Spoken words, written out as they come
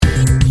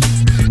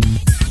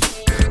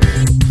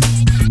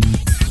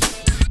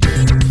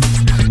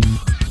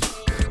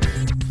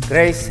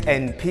Grace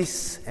and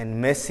peace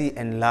and mercy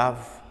and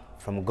love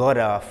from God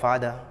our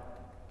Father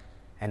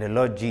and the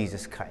Lord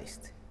Jesus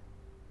Christ.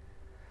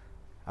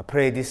 I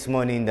pray this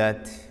morning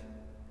that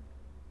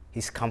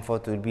His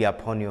comfort will be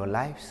upon your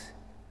lives,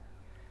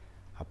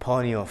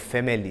 upon your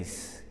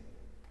families,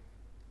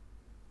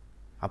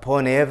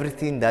 upon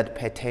everything that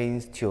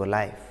pertains to your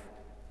life.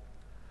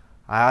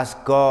 I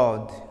ask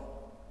God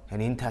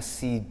and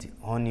intercede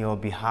on your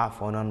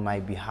behalf and on my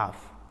behalf,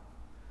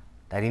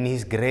 that in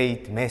His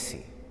great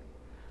mercy,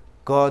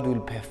 God will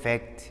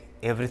perfect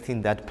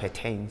everything that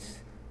pertains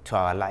to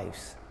our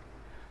lives,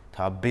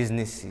 to our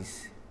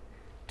businesses,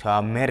 to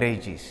our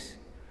marriages,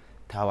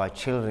 to our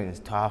children,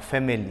 to our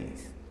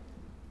families.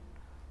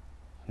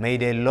 May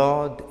the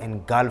Lord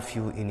engulf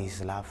you in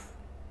His love.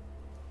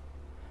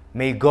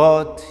 May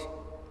God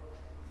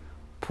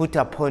put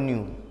upon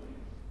you,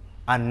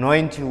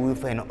 anoint you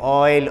with an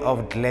oil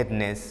of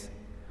gladness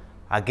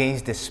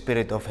against the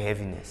spirit of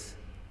heaviness.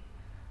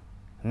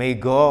 May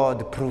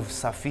God prove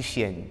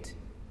sufficient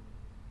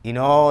in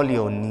all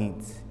your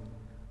needs.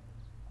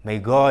 May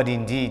God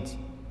indeed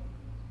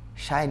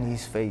shine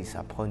His face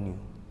upon you.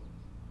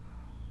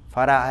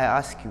 Father, I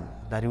ask you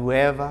that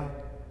whoever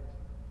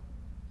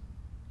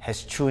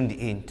has tuned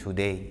in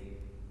today,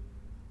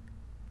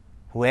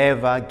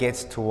 whoever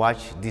gets to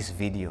watch this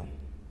video,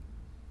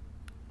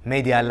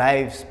 may their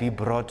lives be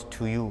brought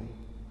to you.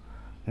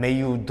 May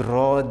you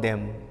draw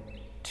them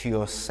to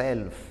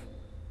yourself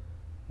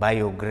by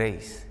your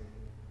grace.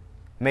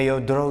 May your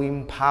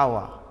drawing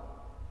power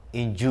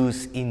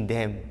induce in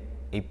them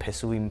a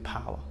pursuing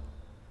power.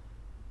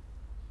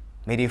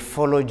 May they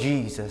follow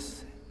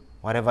Jesus,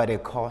 whatever the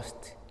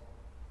cost,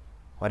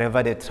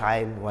 whatever the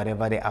trial,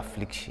 whatever the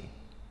affliction.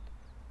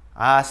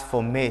 Ask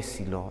for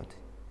mercy, Lord,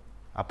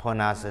 upon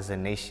us as a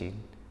nation,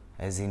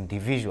 as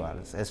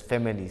individuals, as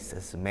families,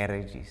 as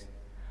marriages.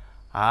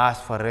 I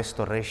ask for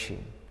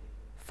restoration,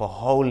 for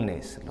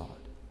wholeness, Lord.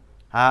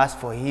 I ask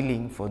for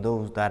healing for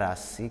those that are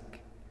sick.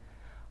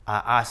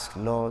 I ask,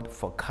 Lord,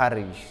 for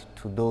courage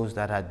to those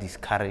that are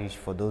discouraged,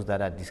 for those that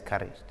are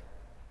discouraged.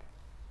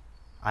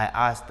 I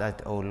ask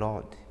that, oh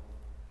Lord,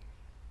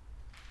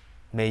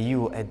 may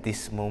you at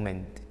this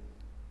moment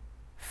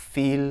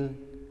fill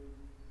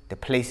the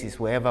places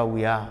wherever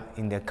we are,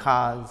 in the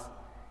cars,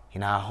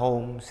 in our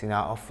homes, in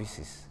our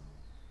offices,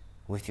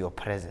 with your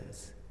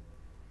presence.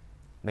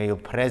 May your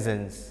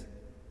presence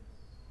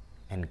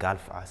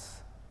engulf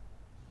us.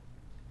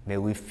 May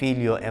we feel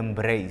your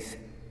embrace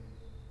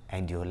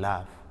and your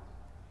love.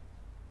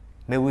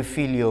 May we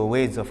feel your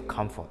words of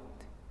comfort.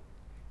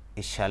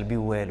 It shall be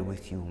well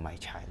with you, my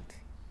child.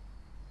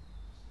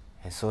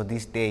 And so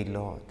this day,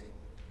 Lord,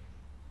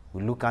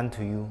 we look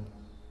unto you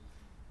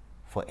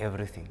for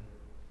everything.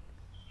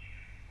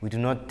 We do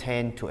not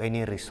turn to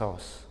any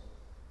resource,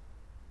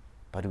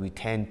 but we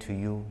turn to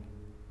you,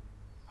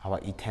 our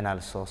eternal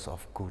source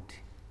of good,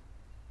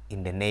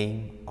 in the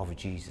name of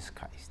Jesus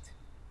Christ.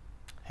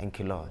 Thank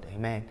you, Lord.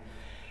 Amen.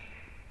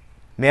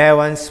 May I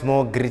once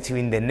more greet you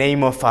in the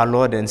name of our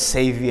Lord and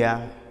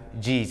Savior,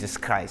 Jesus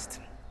Christ.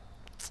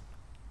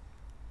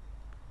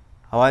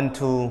 I want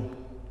to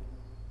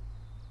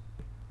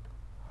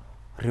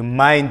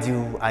remind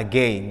you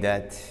again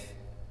that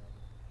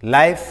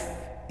life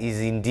is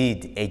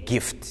indeed a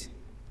gift.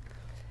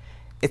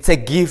 It's a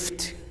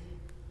gift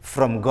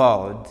from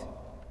God.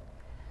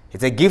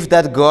 It's a gift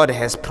that God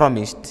has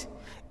promised.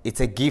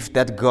 It's a gift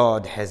that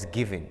God has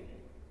given.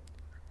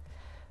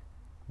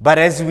 But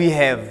as we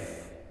have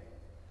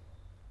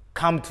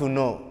come to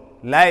know,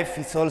 life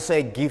is also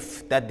a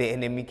gift that the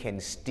enemy can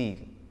steal.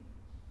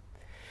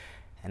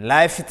 And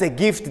life is a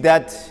gift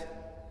that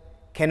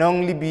can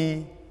only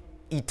be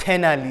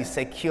eternally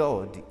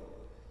secured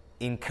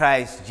in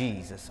Christ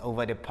Jesus.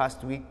 Over the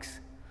past weeks,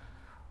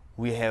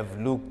 we have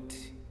looked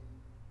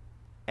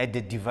at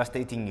the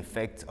devastating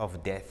effects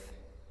of death.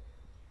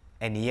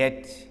 And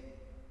yet,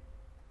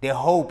 the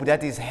hope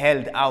that is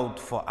held out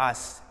for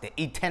us, the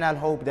eternal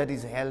hope that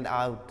is held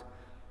out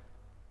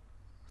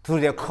through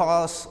the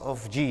cross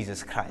of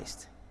Jesus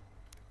Christ.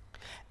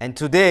 And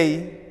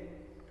today,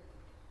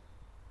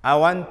 I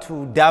want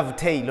to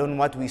dovetail on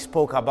what we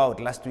spoke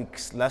about last week.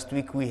 Last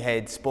week we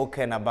had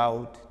spoken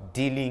about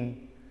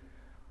dealing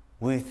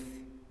with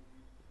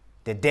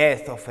the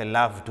death of a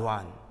loved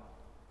one.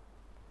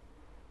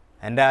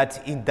 And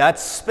that in that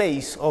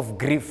space of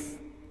grief,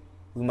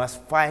 we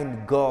must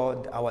find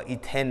God, our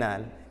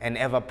eternal and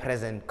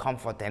ever-present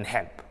comfort and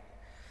help.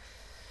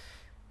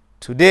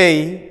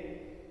 Today,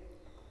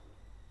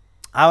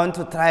 I want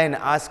to try and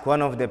ask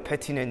one of the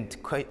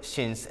pertinent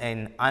questions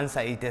and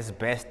answer it as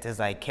best as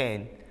I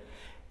can.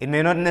 It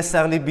may not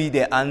necessarily be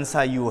the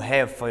answer you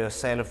have for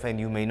yourself, and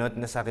you may not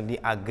necessarily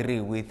agree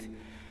with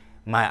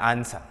my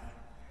answer.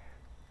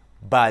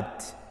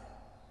 But,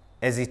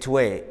 as it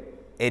were,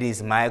 it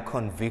is my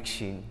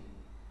conviction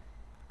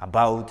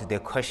about the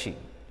question: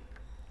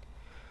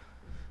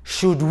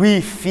 should we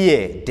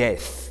fear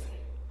death?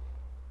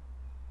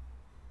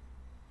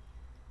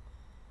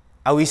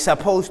 Are we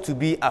supposed to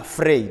be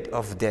afraid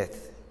of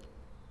death?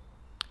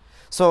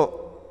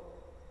 So,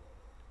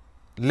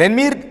 Let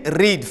me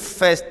read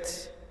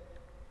first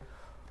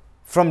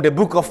from the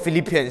book of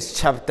Philippians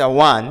chapter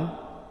 1.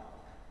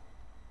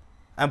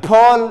 And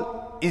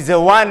Paul is a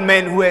one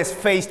man who has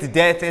faced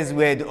death, as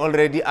we had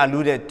already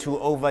alluded to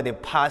over the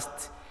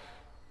past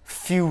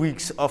few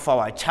weeks of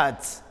our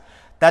charts.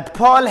 That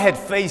Paul had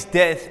faced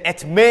death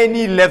at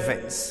many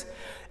levels.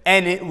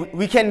 And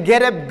we can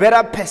get a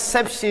better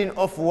perception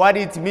of what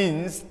it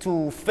means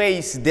to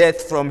face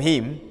death from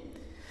him.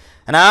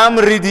 And I'm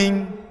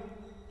reading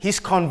his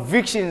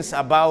convictions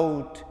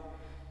about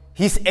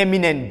his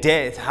imminent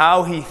death,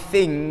 how he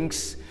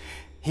thinks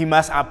he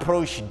must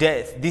approach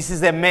death. This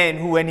is a man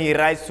who, when he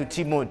writes to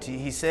Timothy,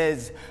 he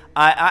says,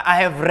 I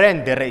have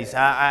ran the race,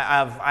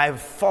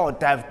 I've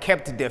fought, I've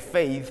kept the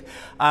faith.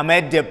 I'm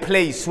at the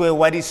place where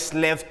what is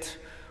left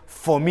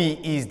for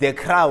me is the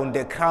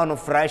crown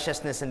of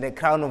righteousness and the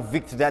crown of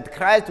victory that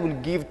Christ will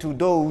give to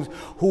those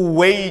who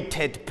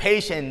waited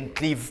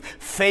patiently,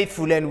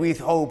 faithful and with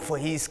hope for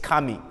his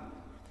coming.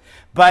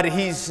 But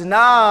he's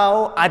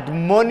now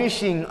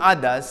admonishing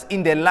others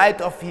in the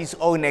light of his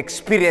own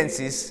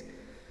experiences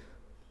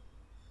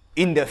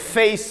in the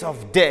face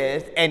of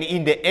death and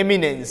in the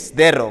imminence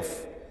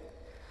thereof.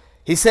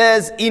 He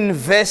says in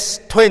verse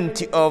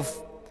 20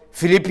 of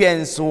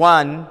Philippians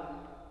 1,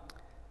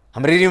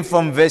 I'm reading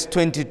from verse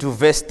 20 to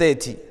verse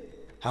 30.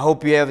 I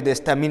hope you have the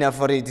stamina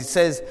for it. It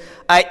says,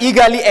 I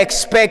eagerly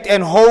expect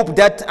and hope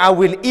that I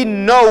will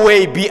in no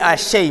way be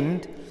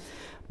ashamed,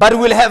 but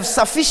will have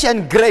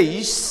sufficient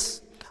grace,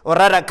 or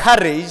rather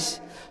courage,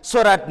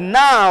 so that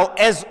now,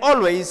 as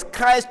always,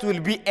 Christ will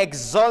be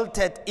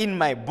exalted in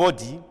my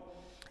body.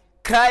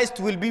 Christ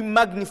will be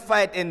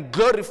magnified and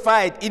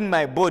glorified in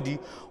my body,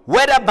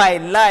 whether by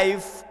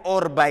life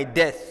or by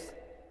death.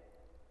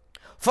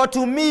 For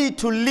to me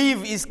to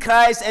live is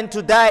Christ and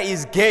to die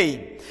is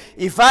gain.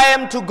 If I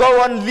am to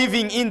go on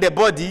living in the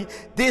body,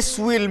 this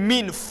will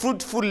mean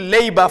fruitful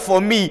labor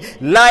for me.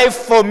 Life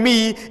for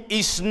me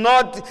is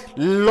not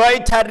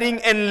loitering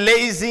and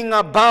lazing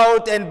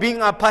about and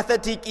being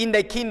apathetic in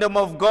the kingdom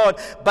of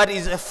God, but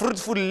is a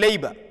fruitful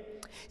labor.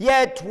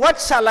 Yet what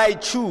shall I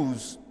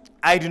choose?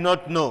 I do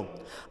not know.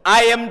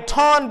 I am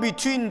torn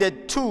between the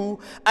two.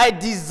 I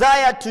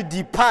desire to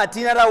depart.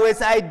 In other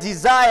words, I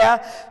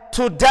desire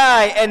to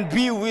die and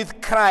be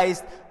with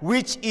Christ,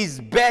 which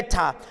is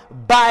better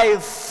by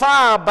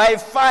far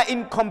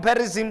in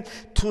comparison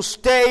to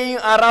staying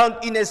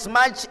around, in as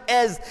much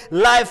as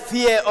life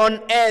here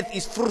on earth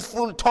is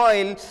fruitful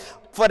toil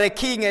for the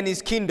King and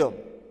his kingdom.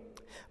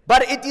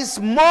 But it is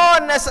more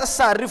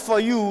necessary for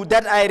you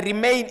that I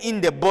remain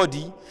in the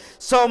body.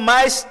 So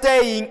my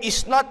staying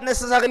is not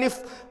necessarily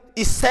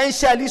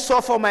essentially so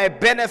for my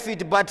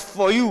benefit, but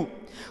for you.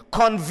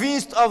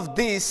 Convinced of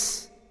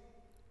this,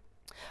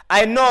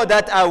 I know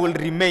that I will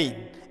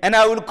remain, and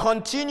I will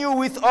continue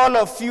with all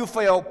of you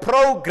for your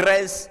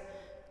progress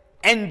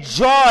and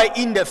joy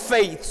in the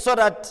faith, so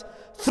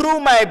that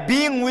through my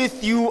being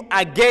with you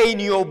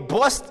again, your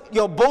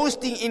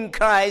boasting in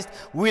Christ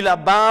will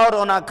abound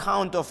on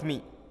account of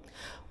me.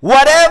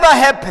 Whatever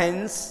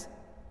happens,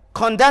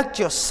 conduct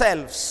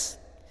yourselves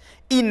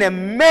in a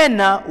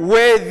manner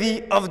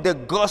worthy of the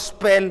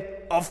gospel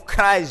of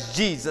Christ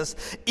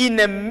Jesus, in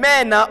a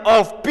manner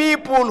of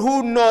people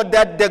who know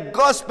that the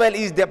gospel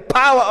is the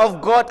power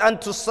of God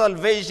unto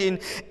salvation,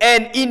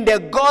 and in the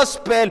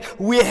gospel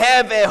we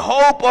have a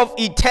hope of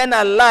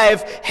eternal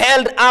life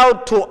held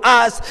out to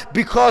us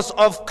because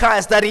of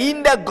Christ. That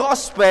in the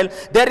gospel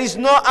there is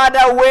no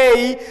other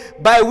way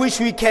by which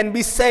we can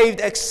be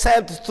saved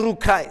except through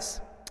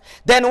Christ.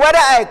 Then whether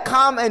I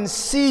come and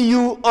see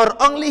you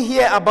or only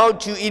hear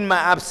about you in my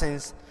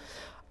absence,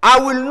 I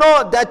will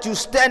know that you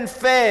stand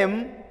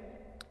firm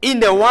in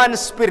the one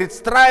spirit,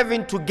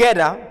 striving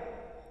together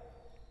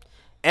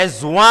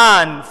as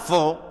one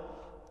for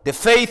the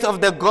faith of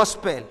the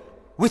gospel,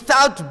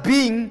 without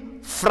being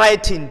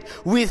frightened,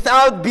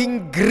 without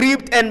being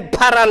gripped and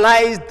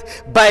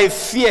paralyzed by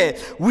fear,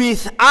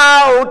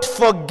 without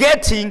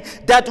forgetting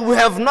that we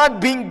have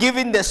not been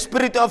given the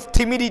spirit of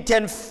timidity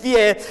and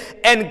fear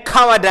and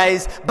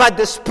cowardice, but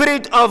the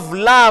spirit of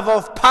love,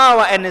 of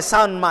power, and a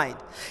sound mind.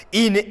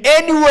 In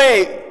any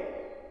way,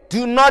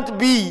 do not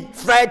be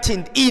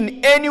frightened in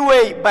any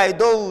way by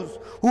those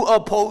who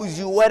oppose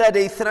you, whether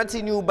they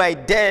threaten you by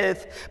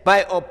death,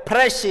 by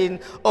oppression,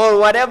 or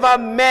whatever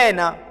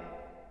manner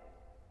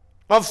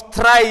of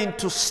trying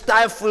to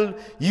stifle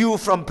you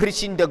from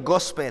preaching the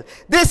gospel.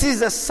 This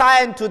is a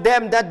sign to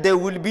them that they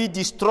will be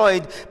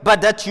destroyed,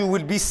 but that you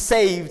will be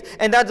saved,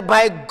 and that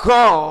by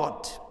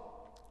God.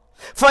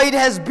 For it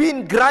has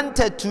been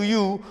granted to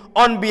you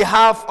on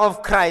behalf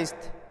of Christ,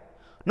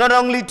 not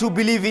only to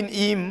believe in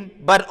him,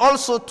 but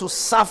also to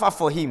suffer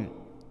for him.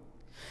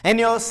 And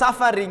your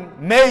suffering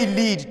may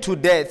lead to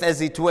death, as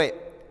it were.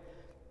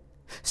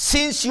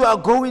 Since you are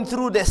going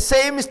through the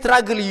same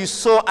struggle you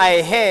saw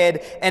I had,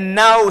 and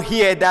now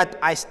hear that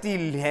I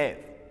still have,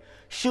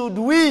 should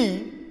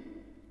we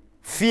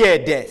fear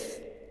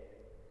death?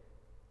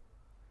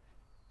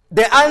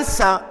 The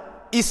answer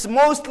is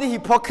mostly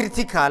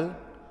hypocritical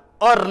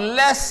or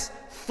less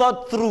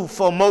thought through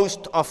for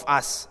most of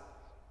us.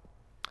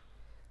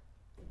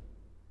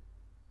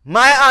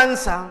 My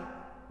answer,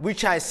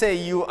 which I say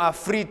you are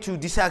free to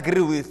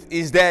disagree with,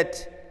 is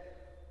that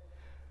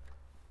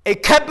a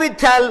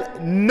capital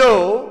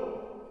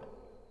no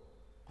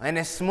and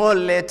a small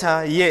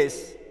letter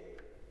yes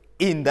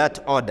in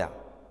that order.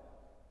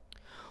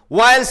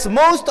 Whilst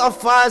most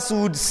of us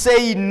would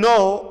say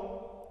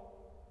no,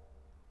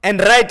 and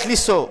rightly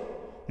so,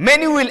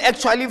 many will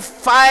actually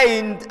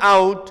find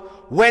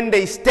out when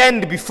they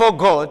stand before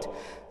God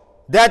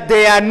that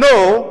their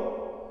no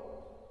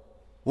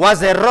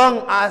was a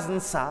wrong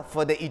answer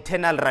for the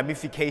eternal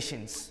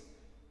ramifications.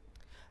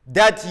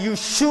 That you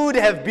should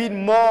have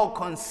been more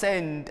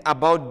concerned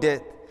about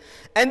death.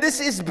 And this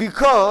is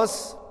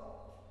because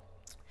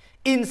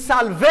in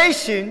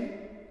salvation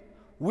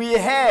we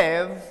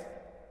have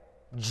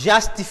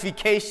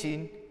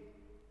justification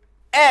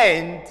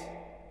and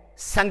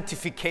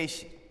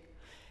sanctification.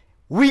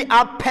 We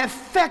are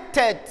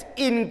perfected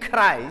in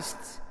Christ,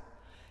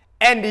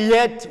 and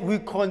yet we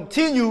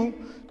continue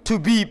to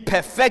be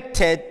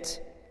perfected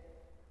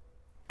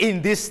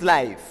in this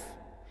life.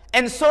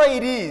 And so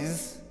it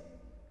is,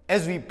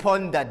 as we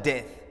ponder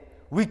death,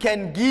 we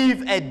can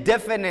give a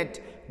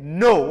definite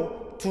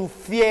no to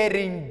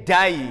fearing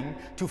dying,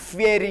 to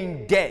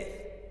fearing death.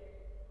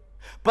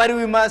 But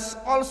we must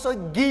also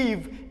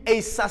give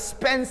a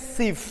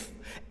suspensive,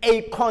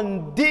 a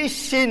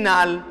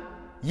conditional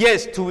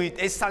yes to it.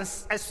 A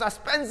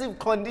suspensive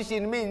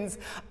condition means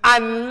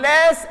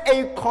unless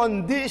a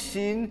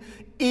condition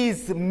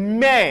is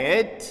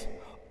met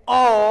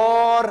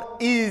or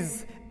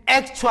is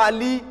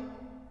actually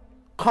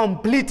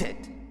completed,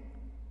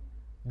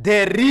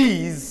 there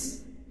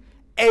is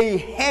a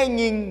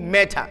hanging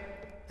matter.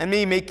 Let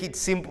me make it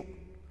simple.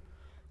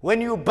 When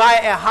you buy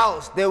a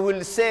house, they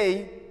will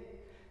say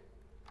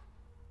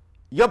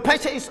your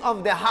purchase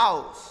of the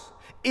house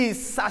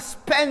is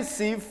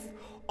suspensive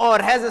or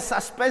has a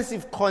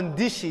suspensive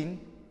condition,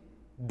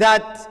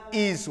 that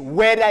is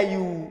whether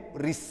you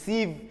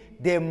receive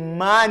the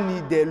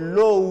money, the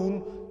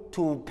loan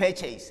to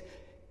purchase.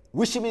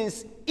 Which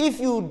means if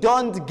you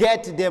don't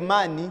get the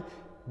money,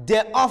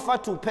 the offer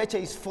to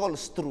purchase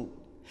falls through.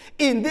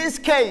 In this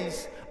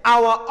case,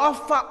 our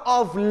offer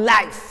of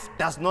life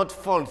does not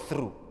fall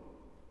through.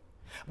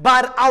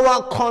 But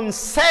our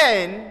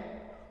concern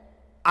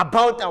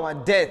about our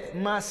death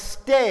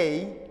must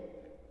stay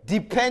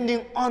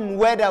depending on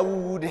whether we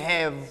would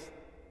have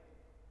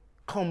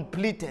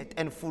completed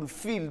and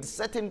fulfilled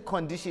certain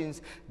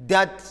conditions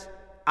that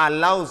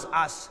allows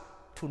us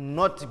to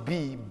not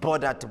be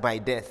bothered by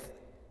death.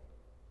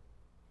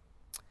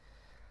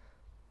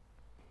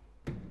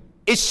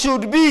 It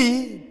should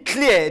be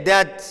clear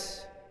that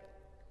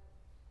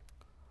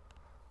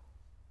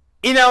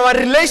in our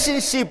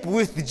relationship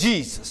with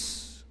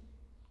Jesus,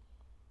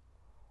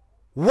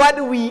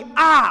 what we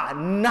are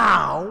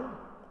now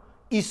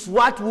is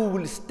what we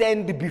will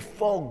stand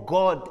before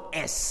God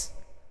as.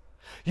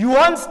 You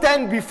won't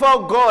stand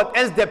before God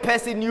as the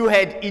person you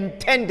had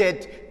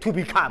intended to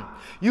become.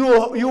 You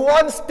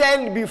won't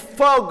stand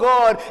before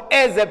God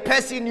as a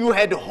person you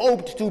had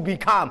hoped to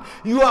become.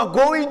 You are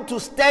going to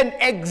stand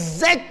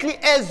exactly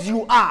as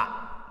you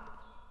are.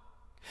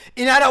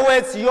 In other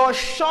words, your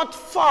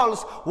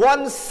shortfalls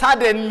won't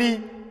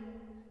suddenly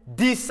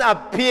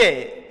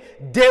disappear.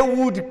 They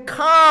would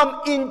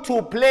come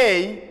into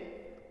play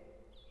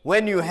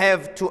when you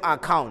have to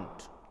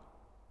account.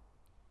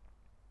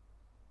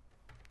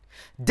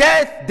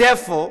 Death,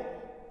 therefore,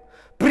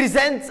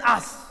 presents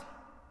us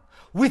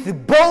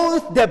with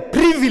both the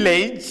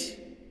privilege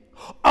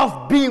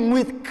of being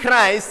with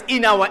Christ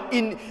in our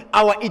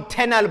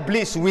eternal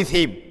bliss with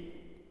Him.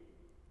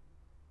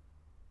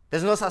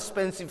 There's no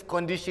suspensive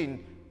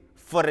condition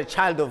for a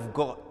child of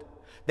God.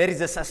 There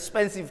is a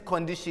suspensive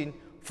condition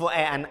for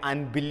an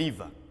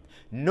unbeliever.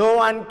 No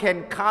one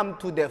can come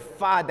to the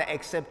Father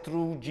except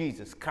through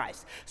Jesus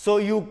Christ. So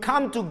you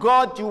come to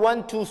God, you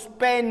want to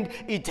spend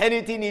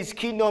eternity in His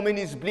kingdom, in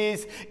His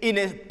bliss, in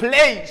a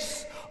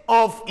place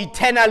of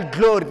eternal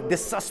glory. The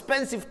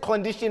suspensive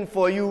condition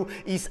for you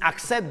is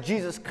accept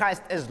Jesus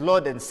Christ as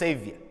Lord and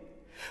Savior.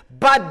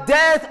 But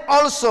death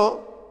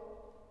also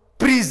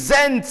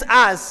presents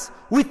us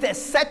with a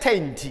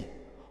certainty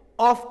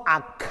of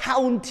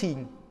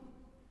accounting,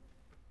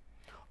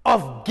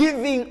 of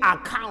giving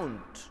account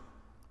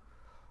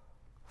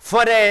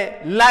for the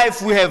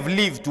life we have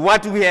lived,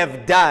 what we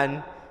have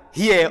done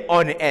here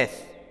on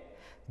earth.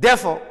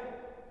 Therefore,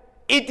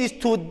 it is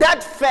to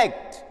that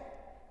fact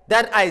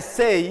that I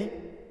say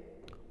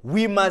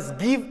we must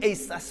give a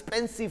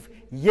suspensive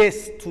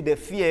yes to the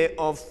fear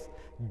of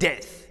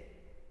death.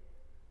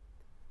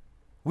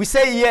 We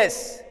say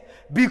yes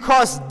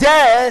because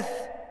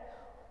death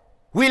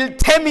will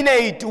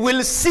terminate,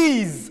 will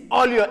cease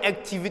all your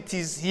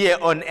activities here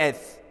on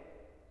earth.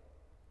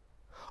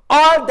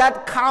 All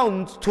that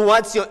counts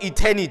towards your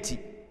eternity.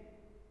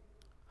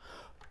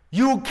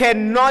 You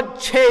cannot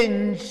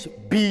change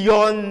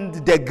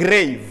beyond the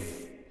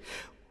grave.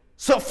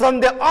 So from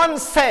the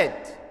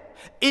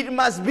onset, it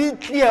must be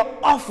clear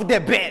off the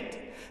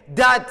bed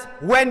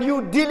that when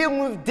you're dealing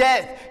with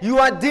death, you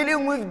are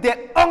dealing with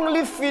the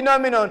only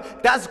phenomenon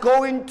that's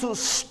going to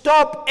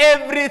stop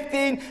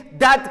everything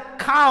that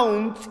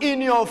counts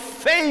in your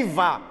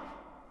favor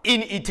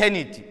in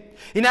eternity.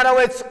 In other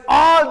words,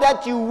 all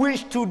that you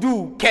wish to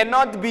do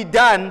cannot be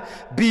done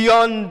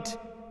beyond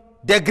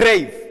the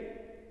grave.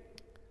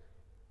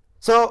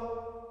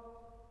 So,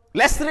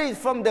 let's read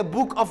from the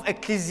book of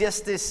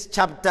Ecclesiastes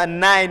chapter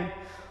 9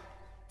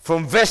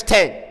 from verse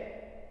 10.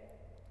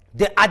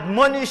 The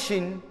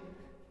admonition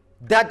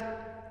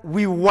that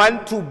we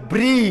want to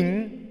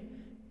bring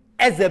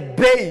as a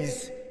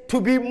base to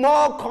be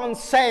more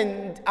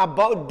concerned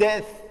about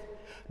death,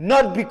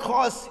 not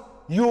because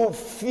you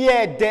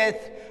fear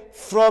death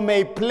from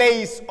a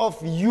place of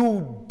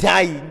you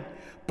dying,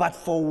 but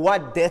for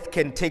what death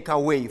can take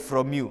away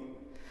from you.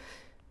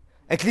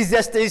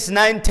 Ecclesiastes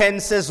 9:10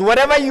 says,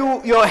 whatever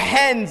your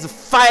hands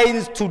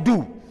finds to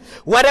do,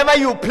 whatever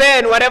you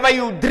plan, whatever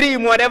you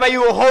dream, whatever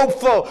you hope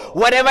for,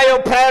 whatever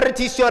your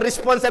priorities, your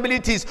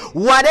responsibilities,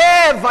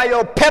 whatever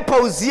your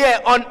purpose here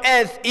on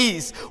earth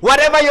is,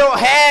 whatever your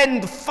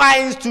hand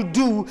finds to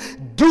do,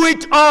 do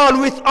it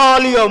all with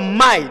all your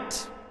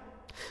might.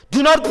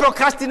 Do not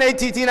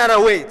procrastinate it. In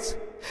other words,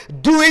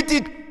 do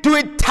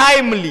it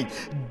timely.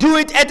 Do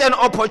it at an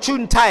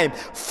opportune time.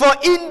 For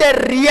in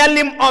the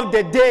realm of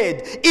the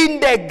dead, in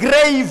the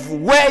grave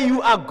where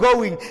you are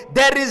going,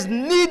 there is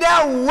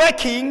neither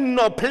working,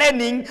 nor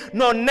planning,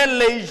 nor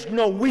knowledge,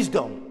 nor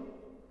wisdom.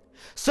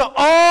 So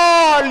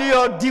all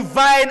your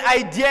divine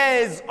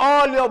ideas,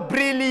 all your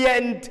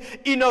brilliant,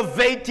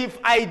 innovative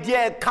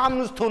idea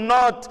comes to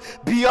naught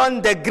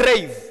beyond the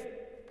grave.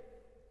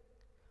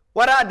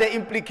 What are the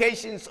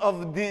implications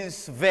of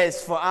this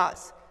verse for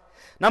us?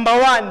 Number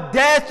one,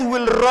 death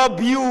will rob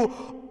you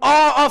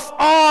of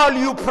all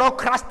you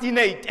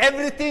procrastinate.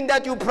 Everything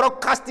that you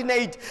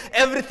procrastinate,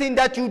 everything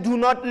that you do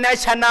not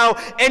nurture now,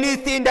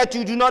 anything that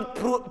you do not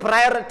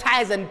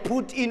prioritize and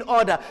put in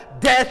order,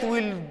 death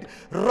will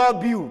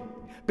rob you.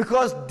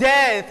 Because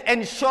death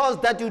ensures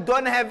that you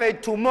don't have a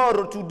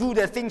tomorrow to do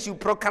the things you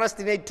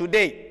procrastinate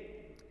today.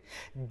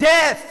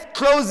 Death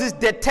closes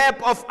the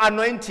tap of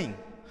anointing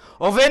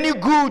of any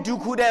good you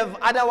could have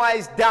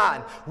otherwise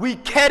done. We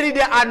carry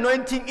the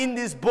anointing in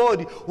this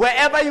body.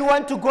 Wherever you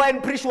want to go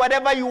and preach,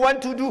 whatever you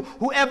want to do,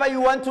 whoever you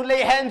want to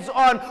lay hands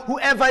on,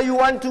 whoever you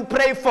want to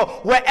pray for,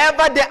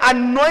 wherever the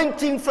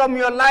anointing from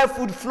your life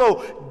would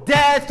flow,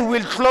 death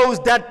will close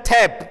that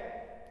tap.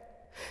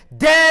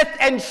 Death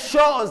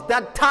ensures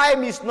that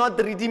time is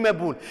not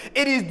redeemable.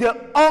 It is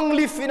the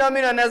only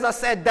phenomenon, as I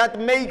said, that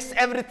makes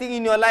everything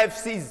in your life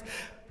cease.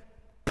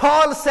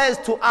 Paul says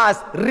to us,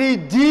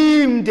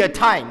 redeem the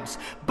times.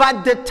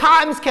 But the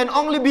times can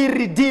only be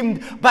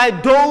redeemed by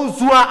those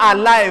who are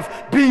alive.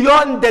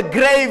 Beyond the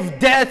grave,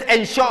 death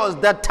ensures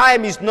that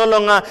time is no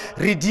longer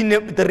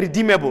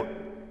redeemable.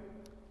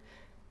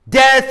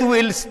 Death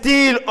will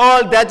steal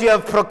all that you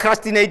have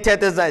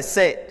procrastinated, as I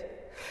said.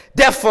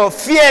 Therefore,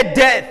 fear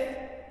death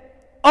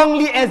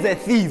only as a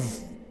thief.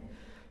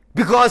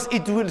 Because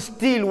it will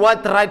steal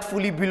what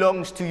rightfully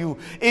belongs to you.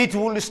 It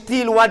will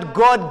steal what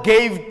God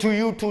gave to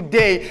you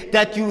today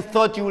that you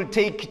thought you will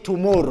take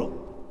tomorrow.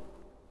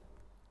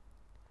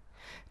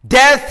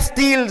 Death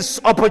steals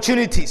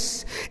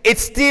opportunities. It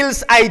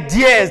steals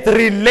ideas,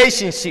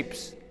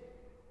 relationships.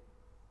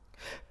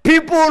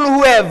 People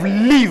who have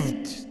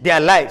lived their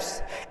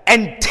lives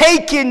and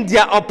taken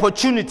their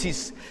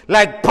opportunities,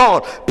 like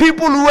Paul.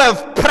 People who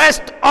have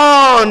pressed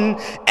on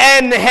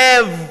and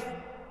have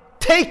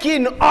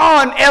taking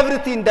on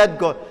everything that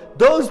God.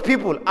 Those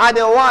people are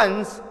the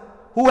ones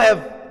who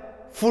have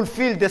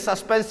fulfilled the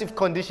suspensive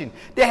condition.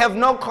 They have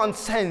no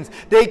concerns.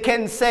 They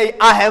can say,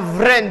 I have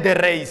ran the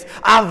race.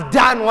 I've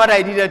done what I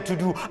needed to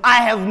do.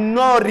 I have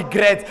no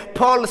regrets.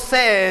 Paul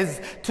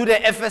says to the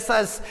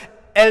Ephesus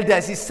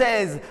elders, he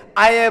says,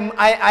 I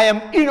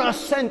am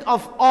innocent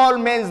of all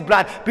men's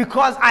blood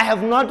because I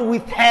have not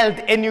withheld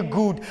any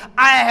good.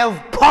 I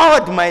have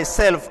poured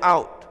myself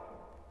out.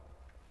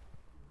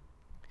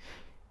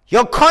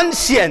 Your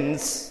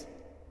conscience,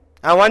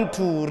 I want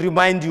to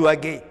remind you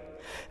again,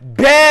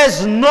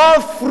 bears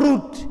no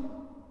fruit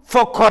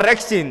for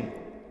correction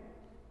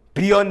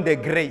beyond the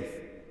grave.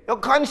 Your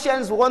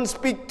conscience won't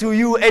speak to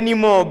you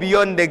anymore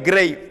beyond the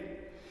grave.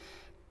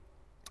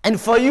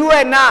 And for you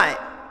and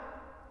I,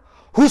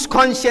 whose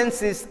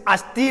consciences are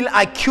still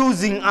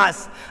accusing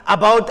us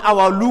about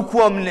our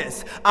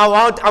lukewarmness,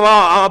 about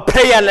our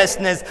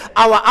prayerlessness,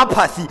 our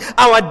apathy,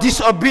 our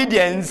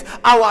disobedience,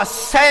 our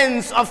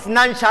sense of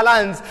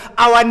nonchalance,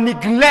 our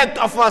neglect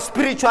of our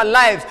spiritual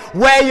lives,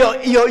 where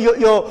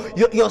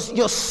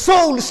your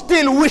soul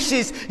still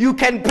wishes you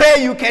can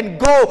pray, you can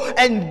go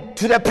and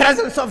to the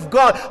presence of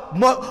God.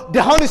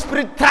 The Holy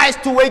Spirit tries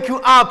to wake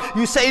you up.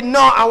 You say,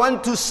 no, I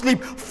want to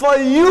sleep. For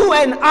you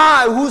and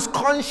I, whose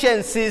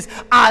consciences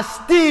are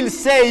still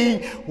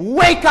saying,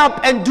 wake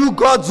up and do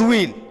God's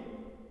will,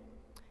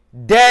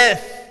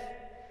 death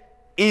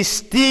is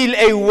still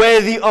a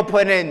worthy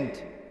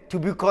opponent to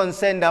be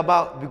concerned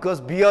about, because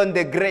beyond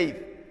the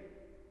grave,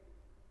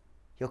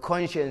 your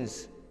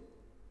conscience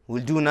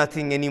will do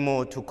nothing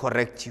anymore to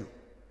correct you.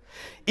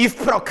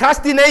 If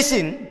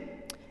procrastination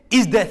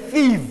is the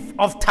thief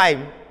of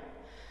time,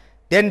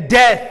 then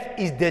death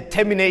is the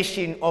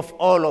termination of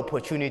all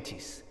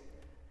opportunities.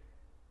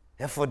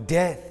 Therefore,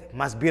 death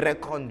must be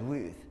reckoned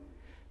with.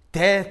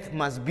 Death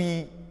must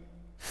be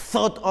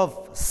thought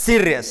of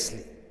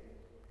seriously.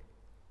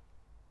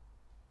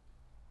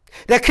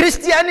 The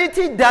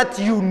Christianity that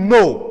you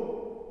know,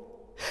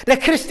 the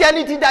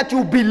Christianity that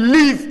you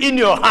believe in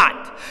your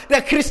heart,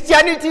 the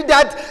Christianity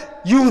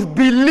that you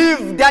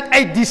believe that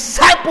a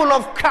disciple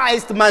of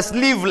Christ must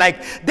live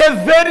like,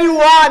 the very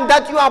one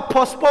that you are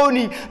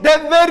postponing,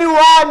 the very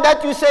one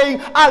that you're saying,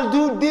 I'll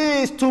do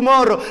this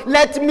tomorrow,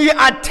 let me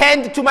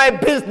attend to my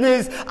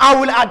business, I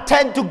will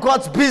attend to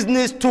God's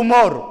business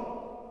tomorrow.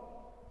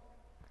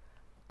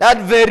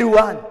 That very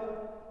one,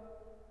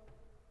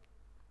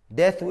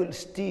 death will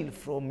steal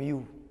from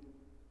you.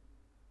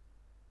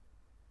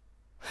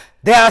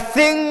 There are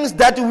things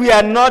that we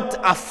are not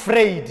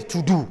afraid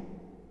to do,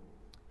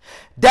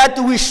 that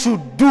we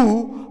should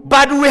do,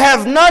 but we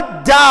have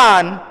not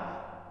done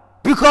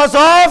because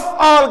of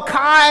all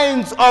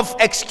kinds of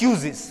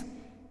excuses.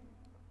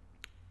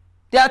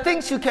 There are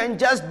things you can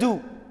just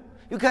do.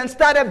 You can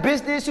start a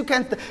business,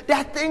 there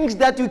are things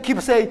that you keep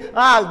saying,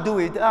 I'll do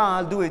it.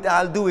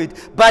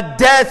 But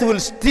death will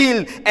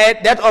steal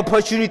that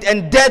opportunity,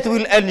 and death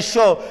will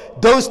ensure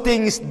those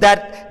things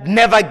that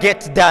never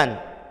get done.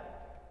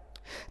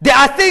 There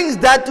are things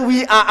that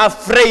we are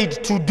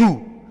afraid to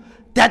do,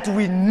 that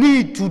we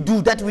need to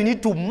do, that we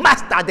need to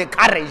muster the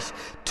courage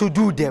to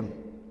do them.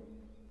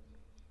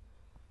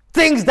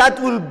 Things that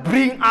will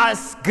bring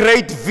us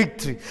great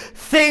victory.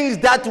 Things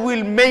that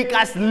will make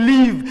us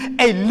leave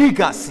a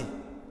legacy.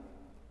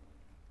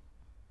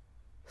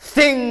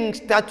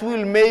 Things that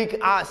will make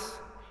us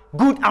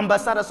good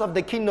ambassadors of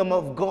the kingdom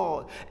of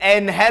God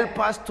and help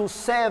us to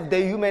serve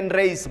the human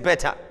race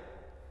better.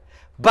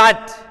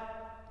 But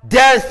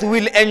death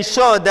will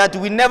ensure that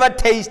we never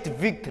taste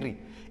victory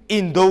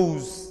in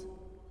those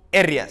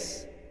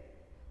areas.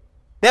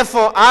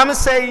 Therefore, I'm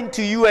saying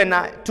to you and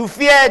I, to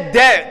fear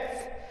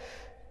death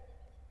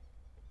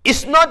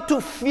is not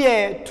to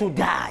fear to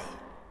die,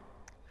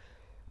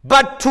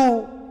 but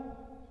to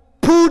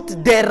put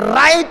the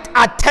right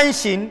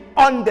attention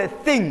on the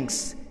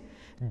things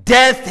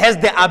death has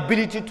the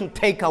ability to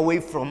take away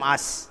from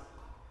us.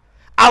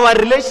 Our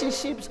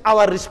relationships,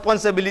 our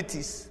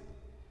responsibilities,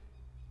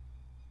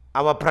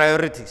 our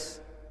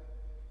priorities.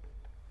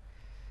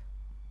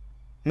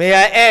 May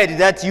I add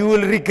that you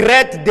will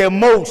regret the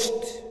most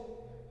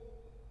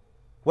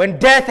when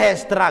death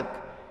has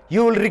struck.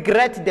 You will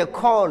regret the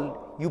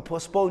call you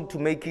postponed to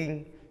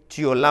making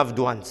to your loved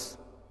ones.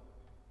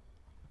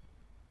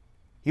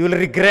 You will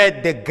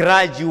regret the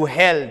grudge you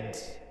held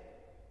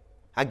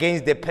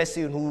against the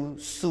person who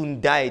soon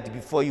died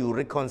before you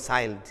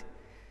reconciled.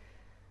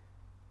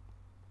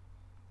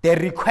 The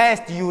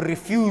request you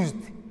refused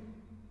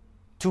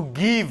to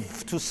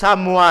give to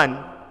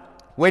someone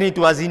when it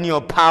was in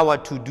your power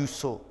to do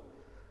so.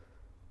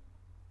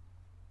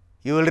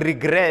 You will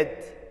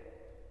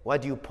regret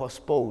what you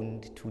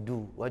postponed to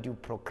do, what you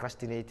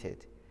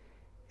procrastinated.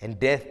 And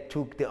death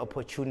took the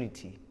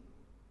opportunity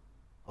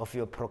of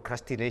your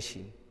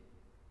procrastination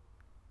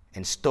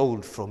and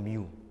stole from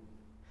you.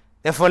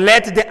 Therefore,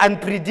 let the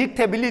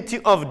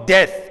unpredictability of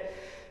death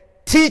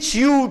teach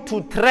you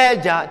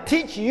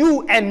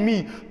and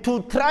me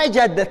to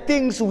treasure the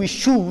things we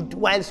should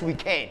whilst we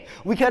can.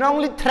 We can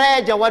only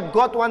treasure what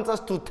God wants us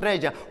to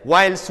treasure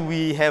whilst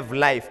we have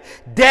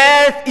life.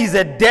 Death is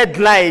a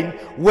deadline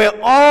where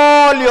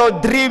all your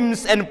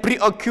dreams and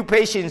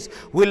preoccupations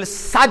will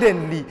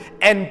suddenly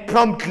and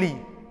promptly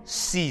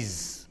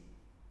cease.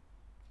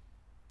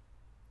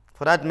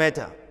 For that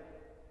matter,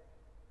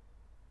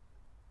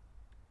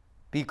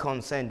 be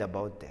concerned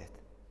about death.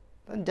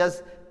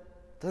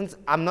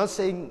 I'm not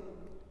saying,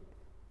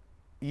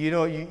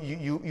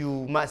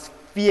 you must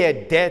fear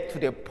death to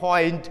the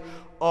point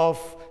of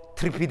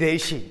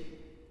trepidation.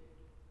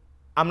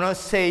 I'm not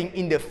saying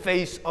in the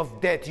face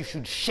of death you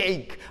should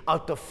shake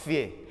out of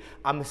fear.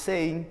 I'm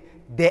saying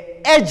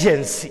the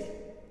urgency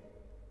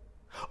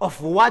of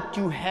what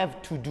you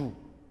have to do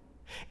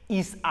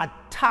is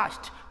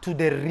attached to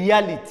the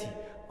reality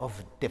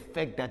of the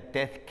fact that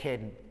death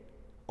can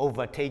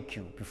overtake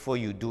you before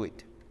you do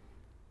it.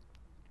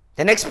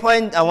 The next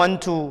point I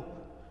want to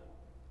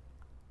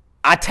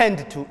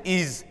attend to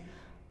is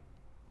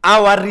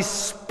our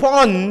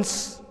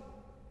response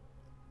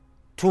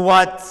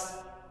towards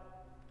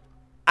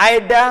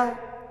either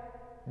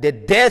the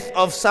death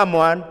of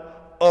someone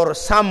or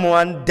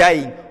someone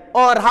dying,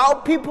 or how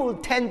people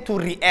tend to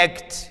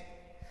react.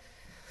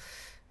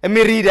 Let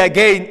me read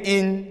again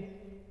in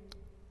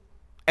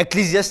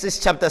Ecclesiastes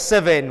chapter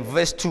 7,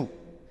 verse 2.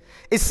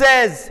 It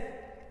says,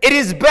 "It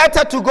is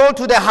better to go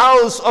to the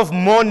house of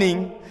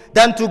mourning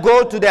than to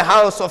go to the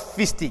house of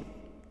feasting.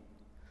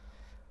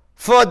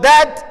 For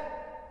that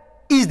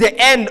is the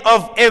end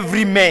of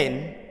every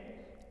man,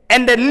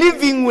 and the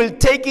living will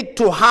take it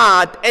to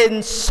heart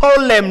and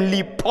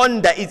solemnly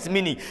ponder its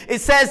meaning.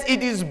 It says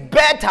it is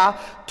better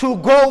to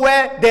go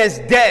where there's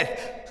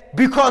death,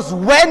 because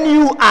when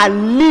you are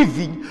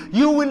living,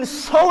 you will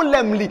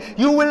solemnly,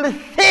 you will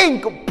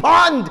think,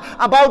 ponder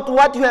about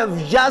what you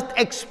have just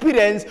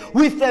experienced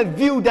with a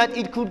view that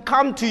it could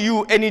come to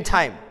you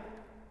anytime.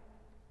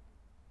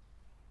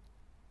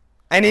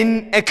 And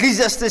in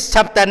Ecclesiastes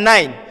chapter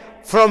 9,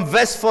 from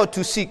verse 4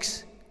 to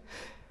 6,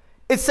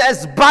 it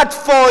says, but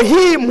for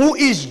him who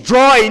is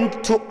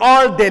joined to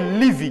all the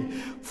living,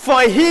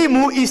 for him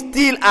who is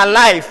still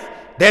alive,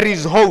 there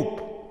is hope.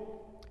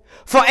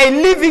 For a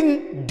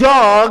living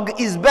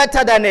dog is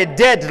better than a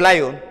dead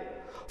lion.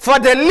 For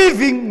the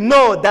living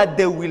know that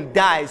they will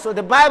die. So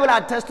the Bible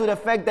attests to the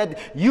fact that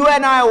you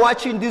and I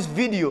watching this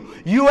video,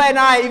 you and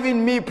I,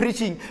 even me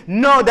preaching,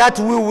 know that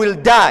we will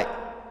die.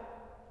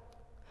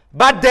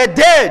 But the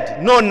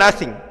dead know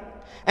nothing,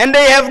 and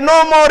they have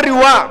no more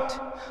reward,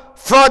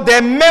 for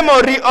the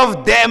memory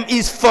of them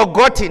is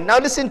forgotten. Now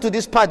listen to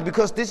this part,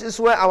 because this is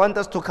where I want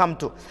us to come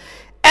to.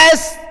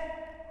 As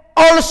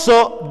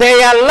also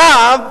their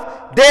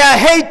love, their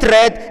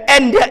hatred,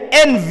 and their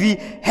envy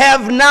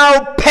have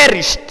now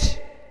perished.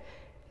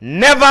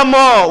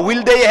 Nevermore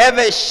will they have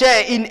a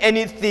share in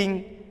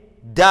anything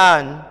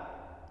done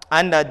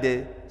under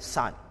the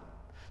sun.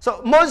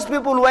 So most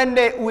people, when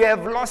we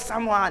have lost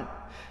someone,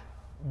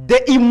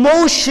 the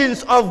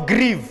emotions of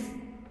grief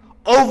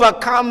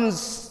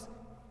overcomes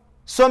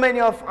so many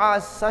of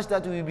us, such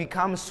that we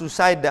become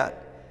suicidal.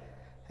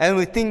 And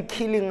we think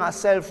killing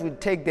ourselves will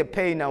take the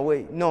pain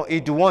away. No,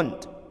 it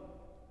won't.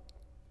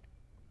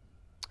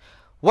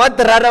 What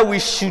rather we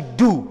should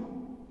do,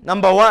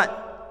 number one,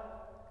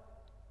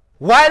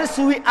 whilst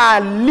we are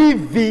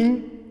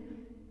living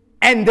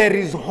and there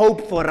is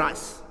hope for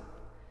us,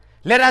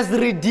 let us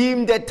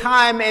redeem the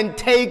time and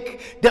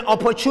take the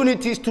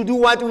opportunities to do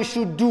what we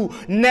should do,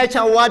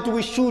 nurture what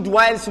we should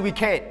whilst we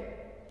can.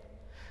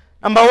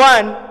 Number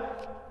one,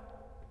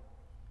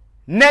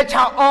 nurture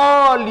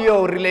all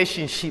your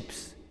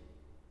relationships.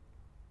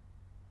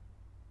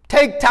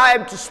 Take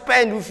time to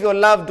spend with your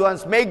loved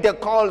ones. Make the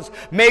calls.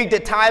 Make the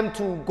time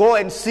to go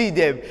and see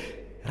them.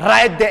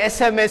 Write the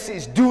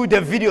SMSs. Do the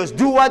videos.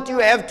 Do what you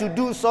have to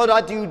do so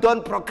that you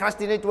don't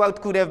procrastinate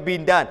what could have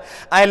been done.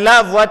 I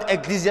love what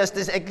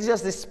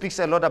Ecclesiastes speaks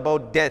a lot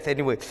about death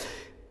anyway.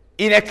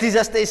 In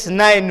Ecclesiastes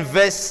 9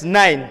 verse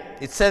 9,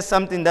 it says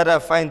something that I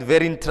find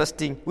very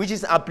interesting, which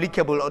is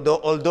applicable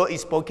although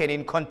it's spoken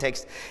in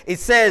context. It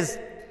says,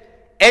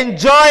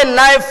 enjoy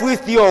life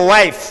with your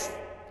wife,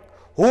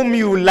 whom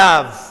you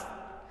love.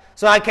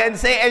 So I can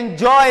say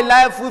enjoy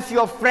life with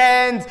your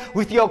friends,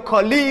 with your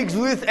colleagues,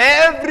 with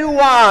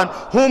everyone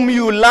whom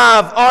you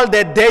love, all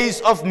the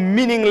days of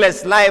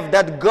meaningless life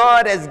that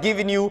God has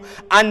given you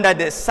under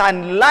the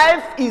sun.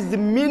 Life is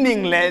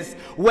meaningless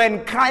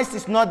when Christ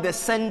is not the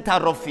center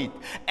of it.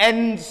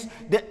 And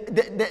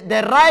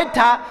the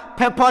writer,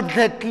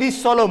 purportedly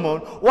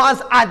Solomon, was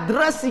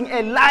addressing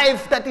a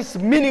life that is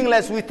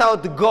meaningless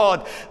without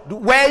God,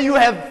 where you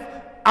have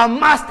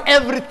amassed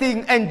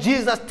everything, and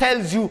Jesus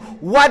tells you,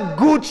 what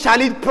good shall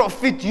it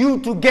profit you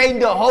to gain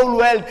the whole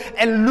world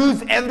and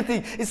lose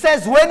everything? It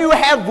says, when you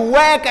have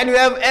work and you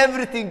have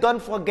everything,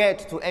 don't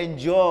forget to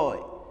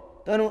enjoy.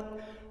 Don't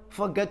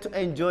forget to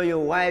enjoy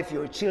your wife,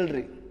 your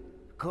children,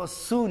 because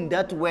soon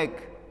that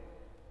work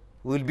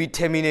will be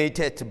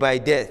terminated by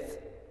death.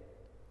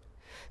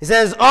 It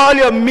says, all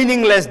your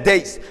meaningless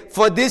days,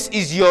 for this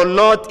is your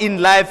lot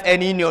in life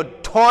and in your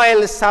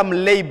toilsome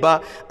labor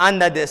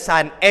under the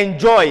sun.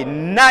 Enjoy,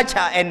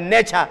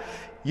 nurture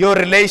your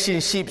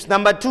relationships.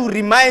 Number two,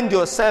 remind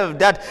yourself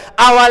that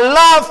our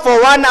love for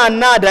one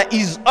another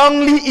is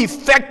only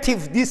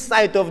effective this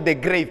side of the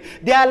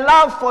grave. Their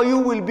love for you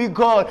will be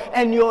God,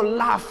 and your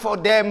love for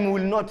them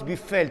will not be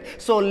felt.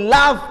 So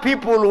love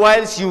people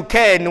whilst you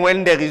can,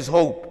 when there is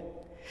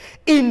hope.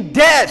 In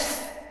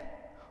death,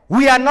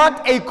 we are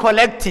not a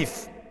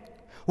collective.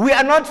 We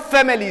are not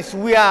families.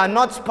 We are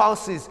not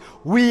spouses.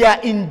 We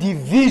are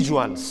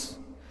individuals.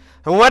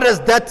 And what does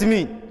that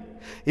mean?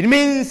 It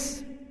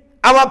means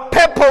our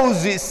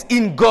purposes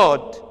in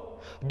God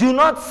do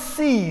not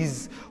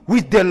cease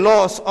with the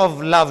loss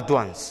of loved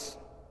ones.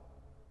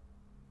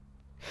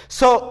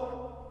 So,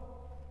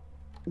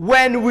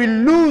 when we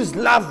lose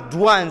loved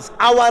ones,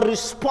 our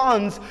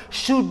response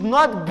should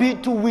not be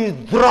to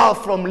withdraw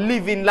from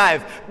living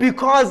life,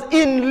 because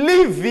in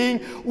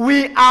living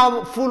we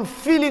are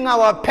fulfilling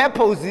our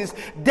purposes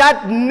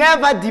that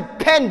never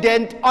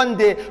dependent on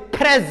the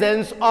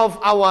presence of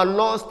our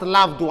lost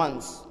loved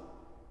ones.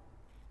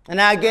 And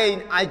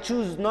again, I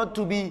choose not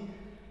to be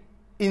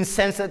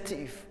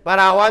insensitive, but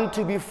I want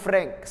to be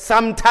frank.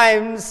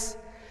 Sometimes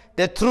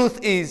the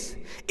truth is,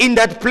 in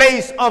that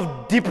place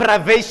of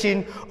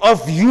deprivation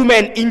of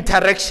human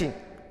interaction,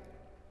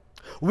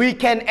 we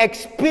can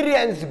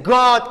experience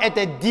God at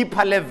a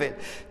deeper level.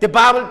 The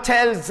Bible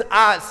tells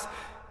us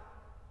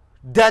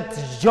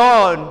that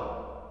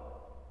John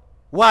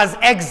was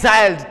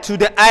exiled to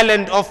the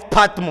island of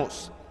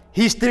Patmos.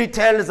 History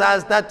tells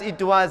us that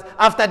it was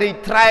after they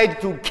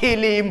tried to kill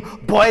him,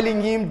 boiling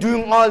him,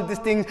 doing all these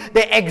things,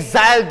 they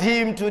exiled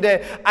him to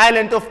the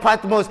island of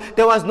Patmos.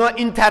 There was no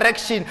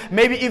interaction.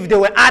 Maybe if there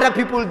were other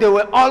people, they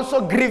were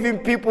also grieving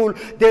people.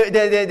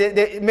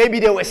 Maybe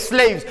they were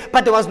slaves,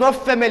 but there was no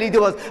family.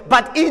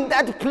 But in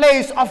that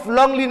place of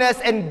loneliness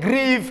and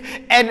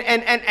grief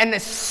and a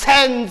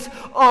sense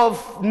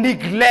of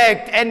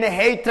neglect and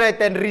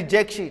hatred and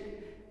rejection,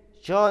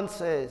 John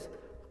says,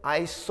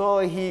 I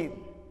saw him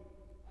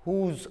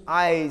whose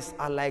eyes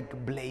are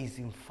like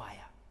blazing fire.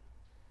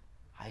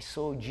 I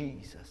saw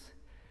Jesus.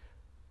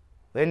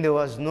 When there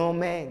was no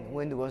man,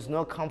 when there was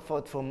no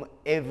comfort from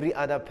every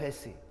other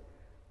person,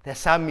 the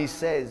psalmist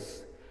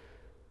says,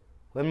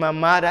 when my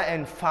mother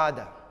and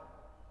father,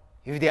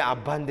 if they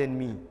abandon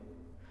me,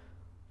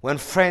 when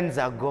friends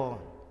are gone,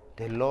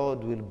 the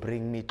Lord will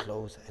bring me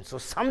closer. And so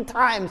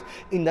sometimes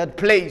in that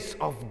place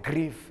of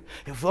grief,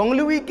 if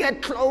only we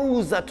get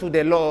closer to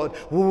the Lord,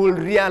 we will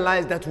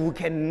realize that we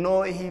can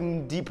know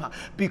him deeper,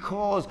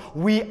 because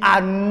we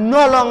are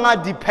no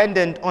longer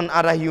dependent on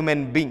other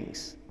human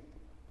beings.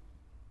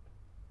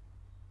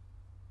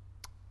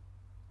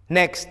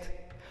 Next,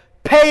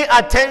 pay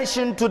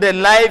attention to the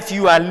life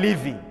you are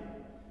living.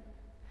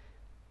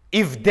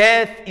 If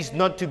death is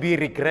not to be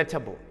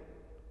regrettable,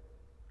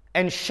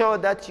 ensure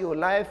that your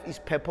life is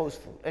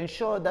purposeful.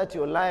 Ensure that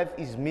your life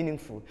is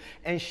meaningful.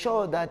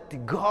 Ensure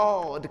that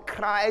God,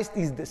 Christ,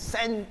 is the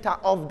center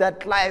of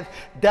that life,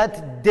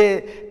 that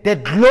the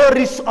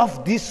glories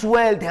of this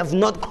world have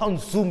not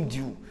consumed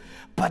you,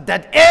 but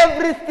that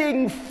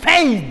everything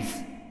fades.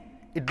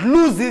 It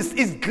loses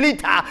its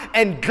glitter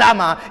and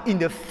glamour in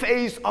the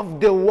face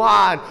of the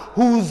one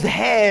whose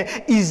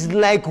hair is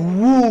like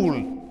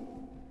wool,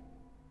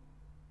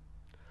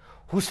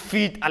 whose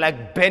feet are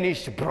like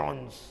burnished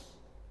bronze.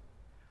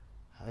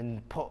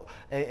 And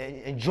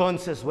John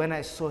says, when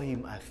I saw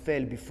him, I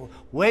fell before.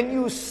 When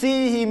you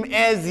see him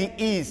as he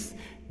is,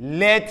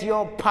 let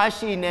your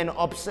passion and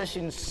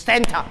obsession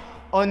center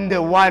on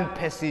the one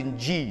person,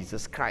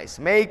 Jesus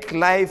Christ. Make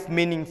life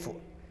meaningful.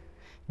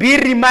 Be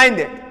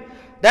reminded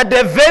that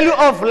the value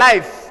of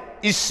life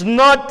is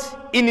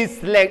not in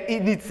its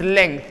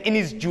length, in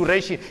its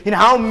duration, in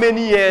how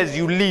many years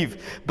you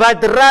live,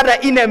 but rather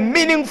in a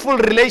meaningful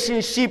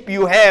relationship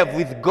you have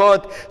with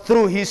God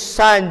through his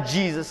Son,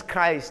 Jesus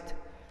Christ,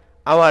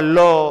 our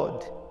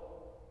Lord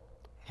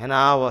and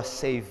our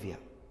Savior.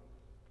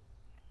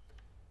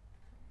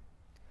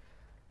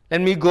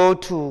 Let me go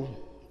to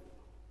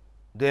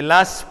the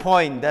last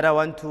point that I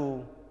want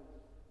to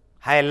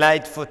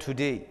highlight for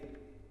today.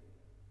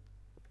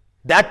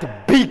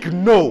 That big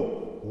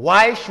no.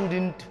 Why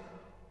shouldn't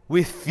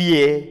we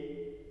fear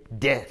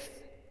death?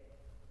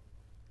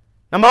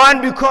 Number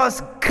one,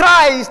 because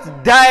Christ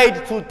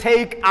died to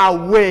take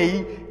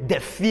away the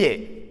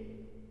fear.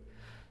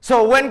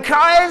 So when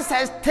Christ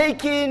has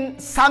taken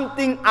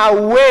something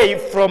away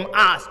from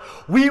us,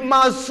 we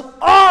must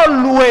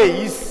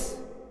always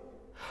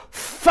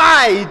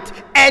fight,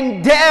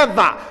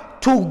 endeavor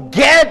to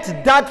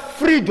get that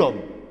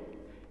freedom.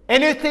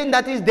 Anything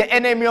that is the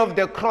enemy of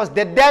the cross,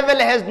 the devil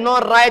has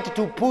no right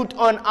to put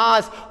on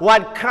us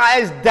what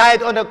Christ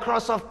died on the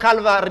cross of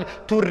Calvary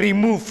to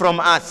remove from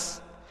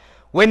us.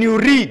 When you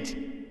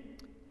read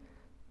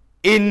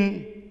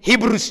in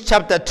Hebrews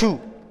chapter 2,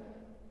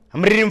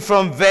 I'm reading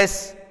from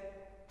verse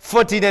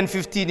 14 and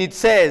 15, it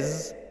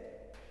says,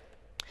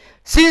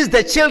 since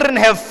the children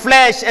have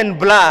flesh and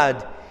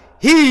blood,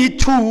 he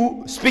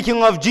too,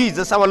 speaking of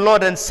Jesus, our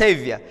Lord and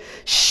Savior,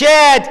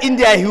 shared in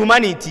their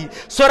humanity,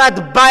 so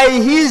that by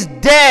his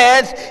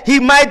death he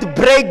might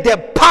break the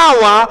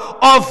power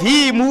of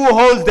him who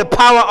holds the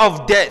power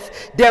of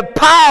death. The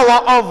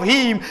power of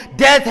him,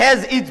 death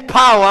has its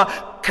power.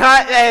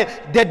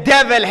 The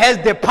devil has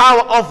the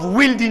power of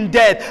wielding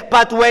death.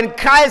 But when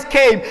Christ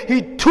came,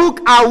 he took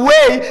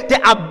away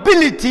the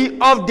ability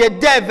of the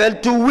devil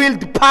to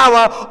wield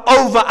power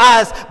over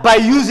us by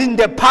using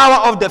the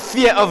power of the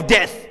fear of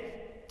death.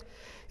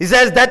 He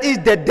says that is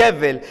the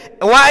devil.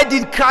 Why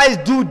did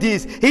Christ do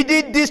this? He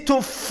did this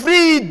to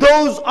free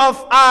those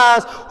of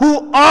us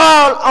who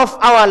all of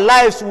our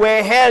lives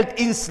were held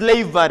in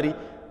slavery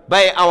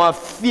by our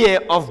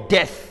fear of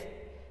death.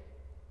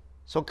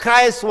 So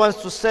Christ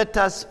wants to set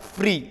us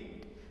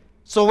free.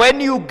 So when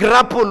you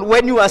grapple,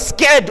 when you are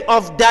scared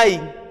of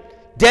dying,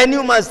 then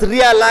you must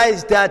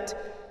realize that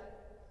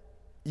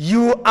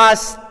you are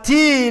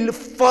still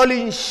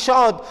falling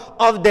short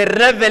of the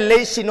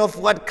revelation of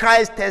what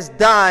Christ has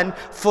done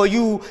for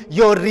you,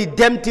 your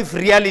redemptive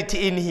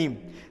reality in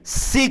him.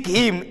 Seek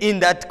him in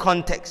that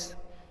context.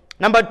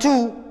 Number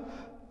two,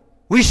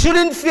 we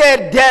shouldn't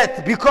fear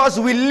death because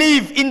we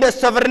live in the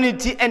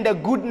sovereignty and the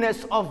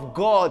goodness of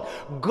God.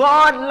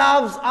 God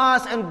loves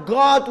us, and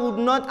God would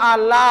not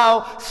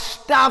allow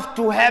stuff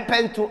to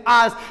happen to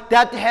us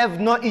that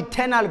have no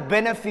eternal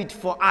benefit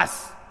for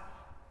us,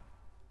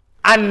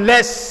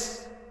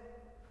 unless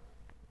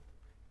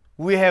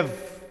we have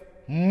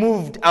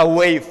moved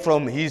away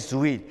from his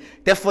will.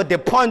 Therefore, the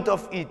point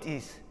of it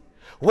is,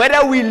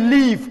 Whether we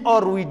live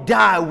or we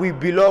die, we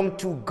belong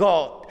to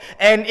God.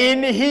 And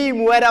in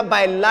him, whether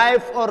by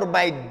life or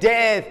by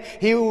death,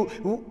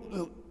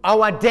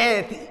 our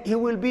death, he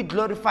will be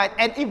glorified.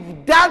 And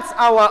if that's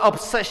our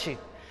obsession,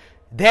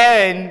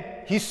 then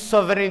his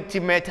sovereignty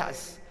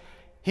matters.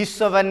 His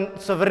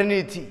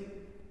sovereignty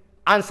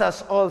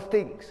answers all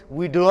things.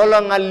 We no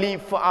longer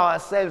live for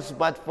ourselves,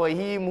 but for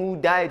him who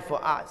died for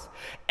us.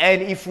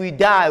 And if we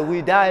die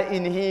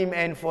in him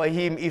and for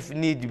him if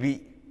need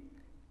be.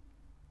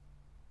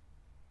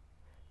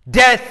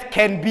 Death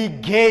can be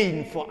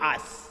gain for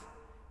us.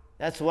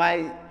 That's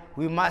why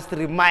we must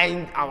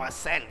remind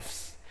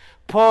ourselves.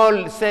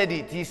 Paul said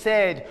it. He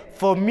said,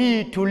 for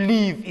me to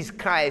live is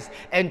Christ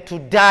and to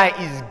die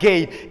is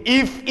gain.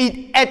 If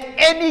it at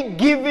any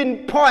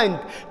given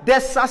point, the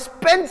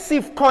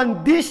suspensive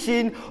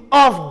condition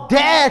of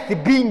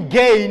death being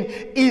gain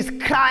is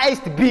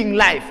Christ being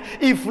life.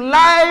 If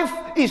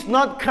life is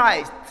not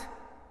Christ,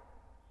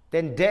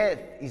 then death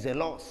is a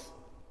loss.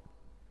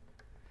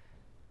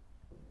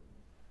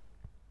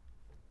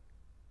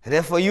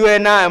 Therefore, you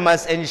and I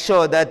must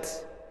ensure that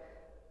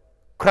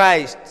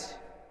Christ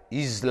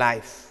is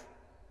life.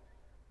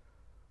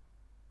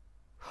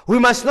 We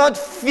must not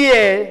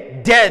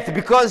fear death,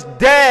 because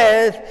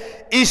death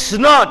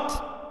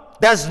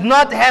does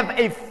not have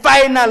a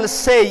final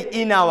say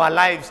in our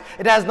lives.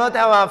 It does not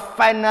have a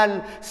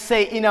final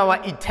say in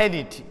our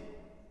eternity.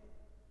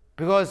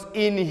 Because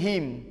in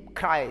him,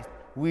 Christ,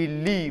 we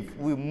live,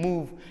 we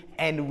move,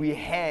 and we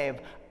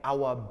have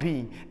our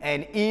being.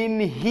 And in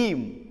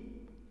him,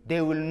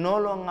 there will no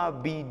longer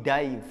be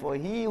dying. For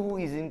he who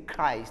is in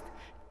Christ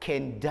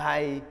can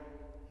die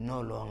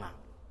no longer.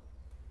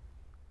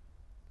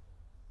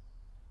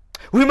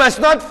 We must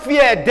not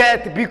fear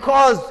death,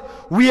 because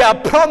we are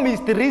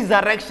promised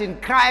resurrection.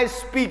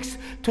 Christ speaks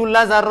to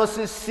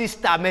Lazarus'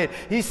 sister, man.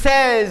 He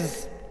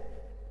says,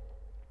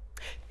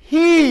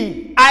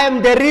 I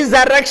am the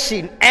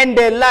resurrection and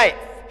the life.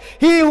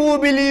 He who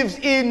believes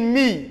in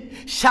me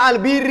shall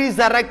be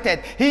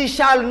resurrected. He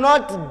shall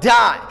not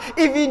die.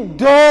 Even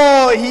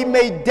though he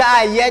may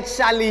die, yet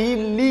shall he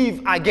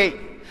live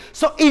again.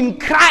 So in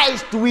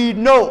Christ we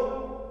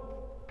know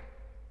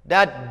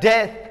that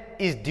death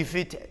is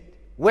defeated.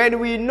 When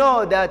we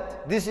know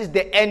that this is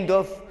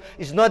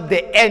it's not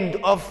the end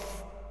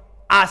of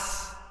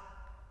us,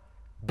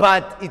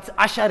 but it's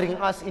ushering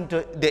us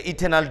into the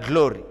eternal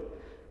glory,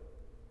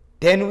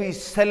 then we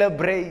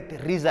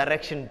celebrate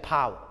resurrection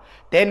power.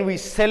 Then we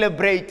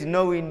celebrate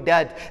knowing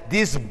that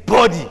this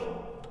body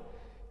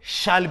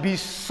shall be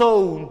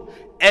sown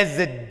as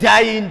a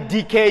dying,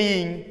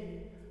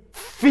 decaying,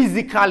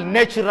 physical,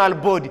 natural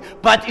body,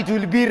 but it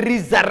will be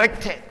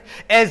resurrected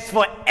as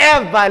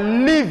forever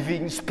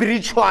living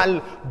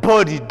spiritual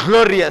body,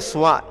 glorious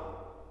one.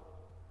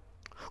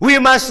 We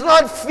must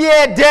not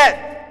fear death,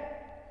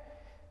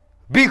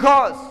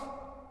 because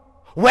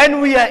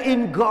when we are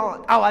in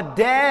God, our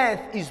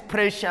death is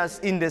precious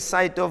in the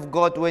sight of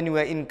God when we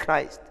are in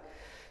Christ.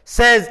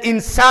 Says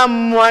in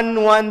Psalm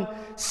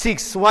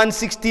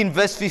 116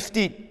 verse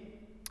 15,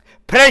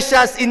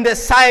 precious in the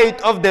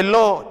sight of the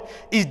Lord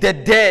is the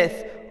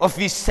death of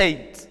his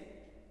saints.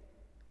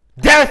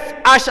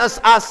 Death ushers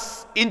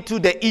us into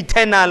the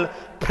eternal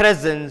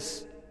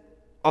presence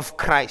of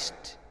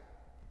Christ.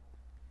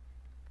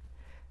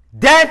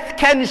 Death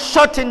can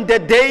shorten the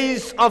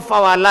days of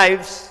our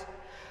lives,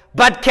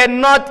 but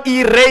cannot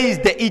erase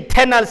the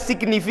eternal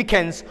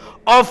significance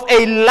of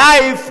a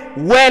life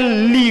well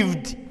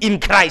lived in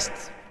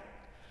Christ.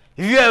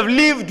 If you have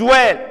lived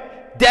well,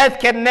 death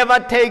can never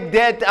take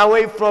that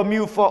away from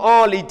you for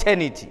all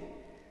eternity.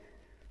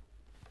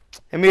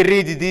 Let me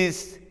read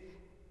this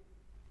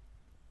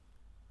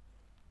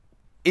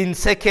in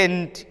 2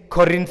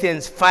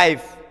 Corinthians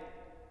 5.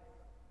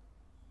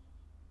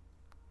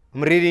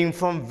 I'm reading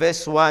from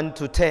verse 1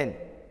 to 10.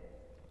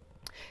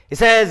 It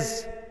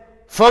says,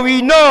 for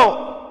we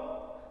know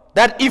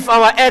that if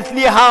our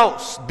earthly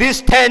house,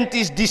 this tent,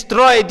 is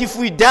destroyed, if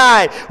we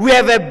die, we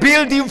have a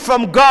building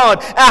from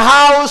God, a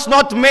house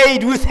not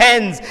made with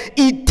hands,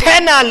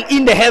 eternal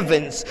in the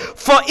heavens.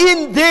 For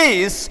in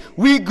this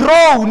we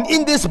groan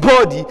in this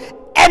body,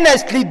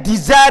 earnestly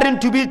desiring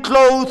to be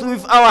clothed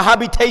with our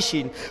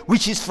habitation,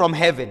 which is from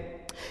heaven.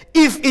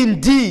 If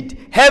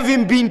indeed,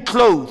 having been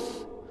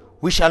clothed,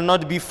 we shall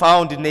not be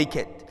found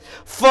naked.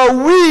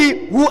 For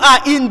we who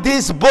are in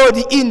this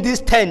body, in this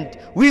tent,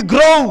 we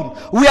groan,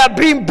 we are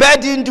being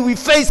burdened, we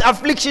face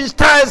afflictions,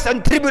 trials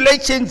and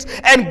tribulations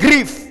and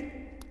grief.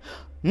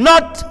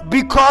 Not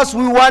because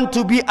we want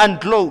to be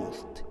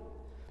unclothed,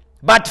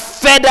 but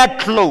further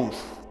clothed,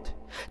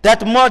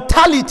 that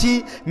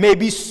mortality may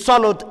be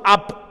swallowed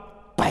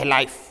up by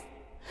life.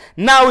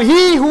 Now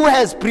he who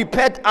has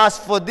prepared us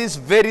for this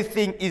very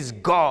thing is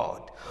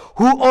God,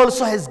 who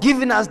also has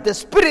given us the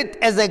Spirit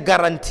as a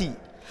guarantee.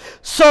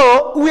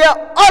 So we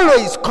are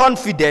always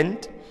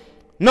confident,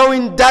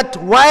 knowing that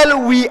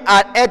while we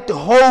are at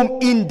home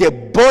in the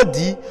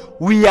body,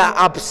 we are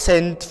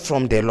absent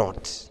from the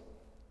Lord.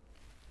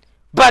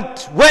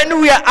 But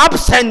when we are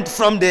absent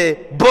from the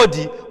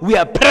body, we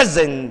are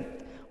present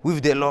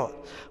with the Lord.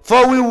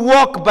 For we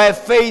walk by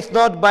faith,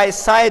 not by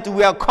sight.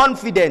 We are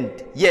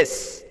confident,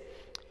 yes,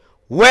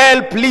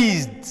 well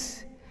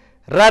pleased,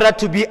 rather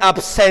to be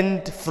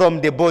absent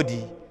from the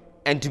body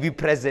and to be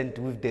present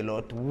with the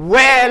Lord.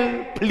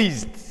 Well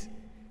pleased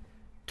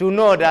to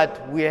know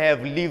that we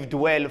have lived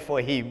well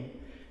for him.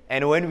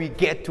 And when we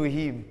get to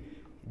him,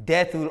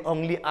 death will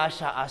only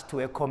usher us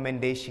to a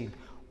commendation.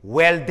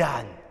 Well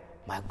done,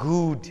 my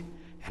good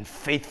and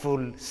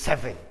faithful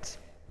servant.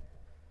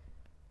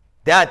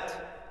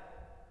 That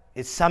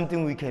is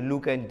something we can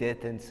look at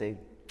death and say,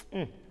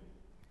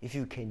 if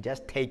you can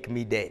just take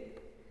me dead,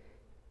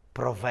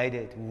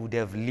 provided we would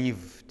have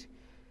lived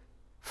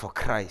for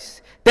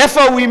Christ.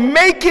 Therefore, we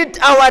make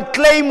it our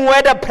claim,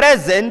 whether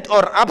present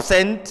or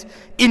absent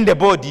in the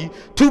body,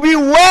 to be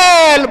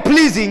well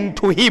pleasing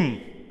to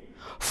him.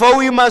 For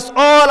we must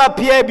all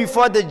appear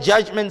before the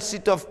judgment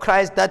seat of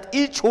Christ, that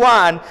each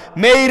one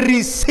may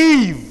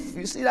receive.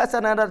 You see, that's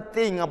another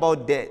thing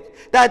about death.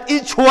 That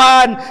each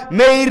one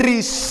may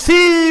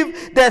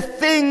receive the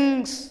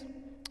things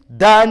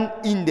done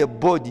in the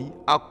body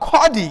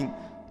according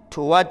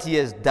to what he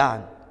has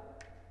done,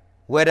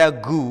 whether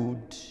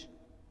good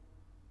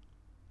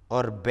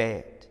or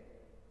bad.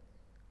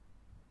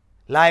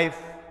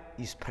 Life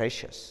is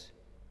precious.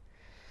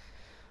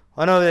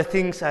 One of the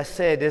things I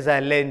said as I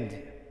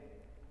learned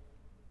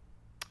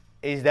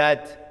is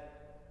that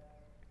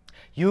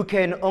you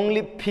can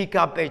only pick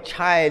up a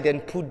child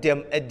and put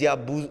them at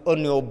on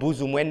your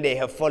bosom when they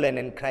have fallen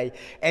and cry.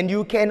 And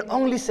you can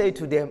only say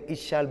to them, "It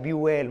shall be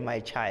well,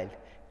 my child,"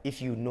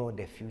 if you know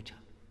the future.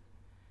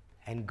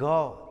 And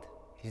God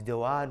is the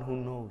one who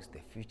knows the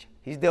future.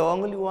 He's the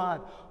only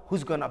one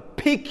who's going to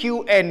pick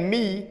you and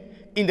me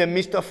in the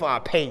midst of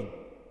our pain.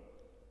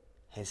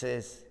 He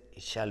says,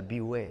 "It shall be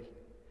well."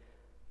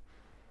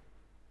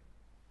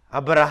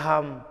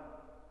 Abraham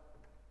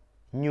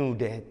knew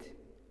that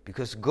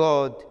because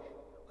God,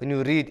 when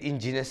you read in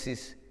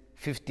Genesis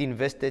 15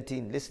 verse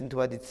 13, listen to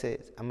what it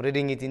says. I'm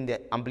reading it in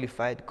the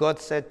Amplified. God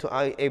said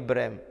to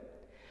Abraham,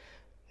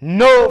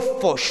 "Know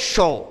for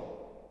sure."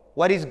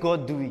 What is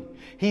God doing?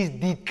 He's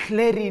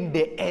declaring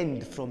the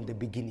end from the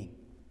beginning.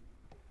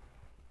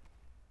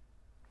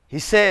 He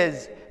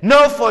says,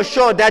 "Know for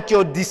sure that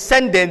your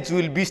descendants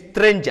will be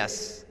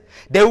strangers.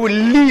 They will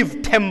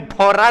live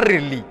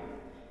temporarily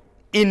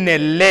in a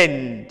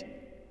land,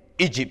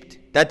 Egypt,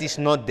 that is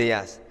not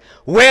theirs,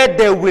 where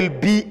they will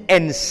be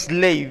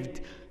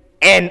enslaved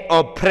and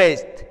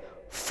oppressed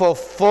for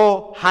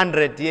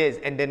 400 years.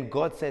 And then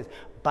God says,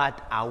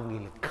 "But I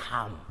will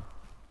come."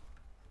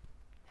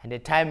 And the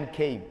time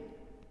came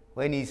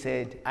when he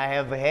said, "I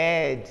have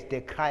heard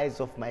the cries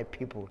of my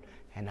people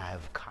and I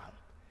have come."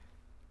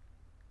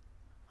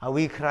 Are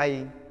we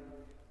crying?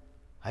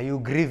 Are you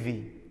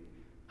grieving?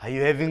 Are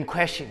you having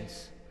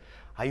questions?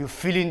 Are you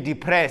feeling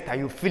depressed? Are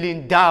you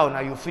feeling down?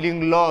 Are you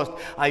feeling lost?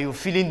 Are you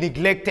feeling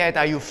neglected?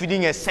 Are you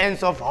feeling a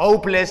sense of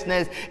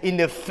hopelessness in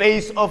the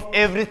face of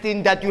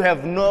everything that you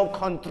have no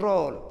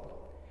control?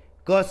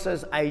 God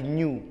says, "I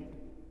knew,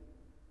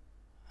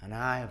 and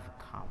I have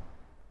come.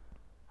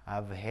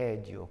 I've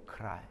heard your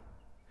cry,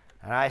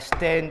 and I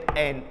stand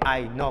and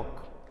I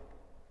knock."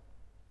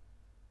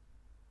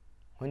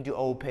 When you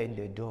open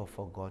the door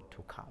for God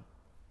to come,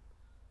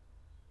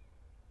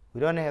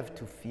 we don't have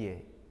to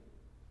fear.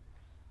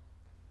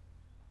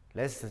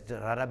 Let's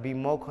rather be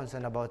more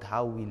concerned about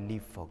how we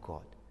live for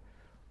God.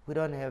 We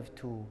don't have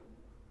to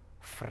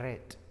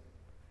fret.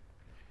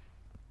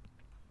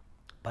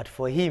 But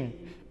for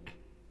him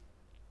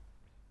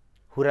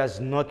who does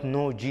not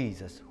know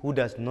Jesus, who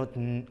does not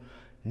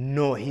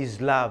know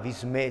his love,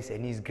 his mercy,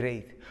 and his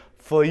grace,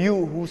 for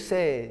you who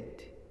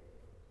said,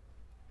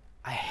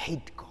 "I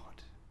hate God,"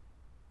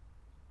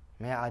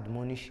 may I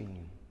admonish you,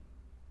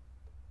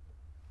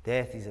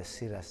 death is a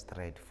serious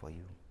threat for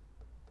you.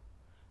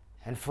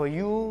 And for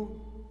you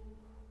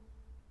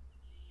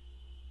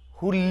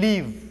who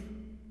live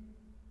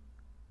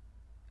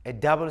a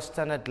double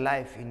standard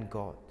life in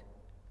God,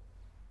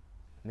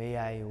 may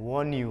I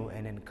warn you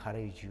and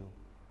encourage you,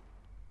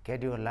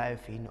 get your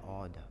life in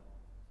order.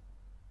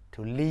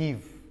 To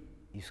live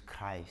is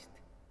Christ,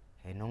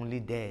 and only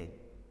death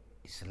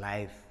is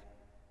life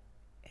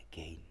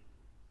again.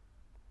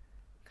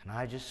 Can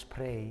I just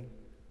pray?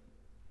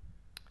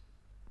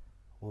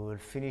 We will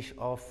finish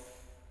off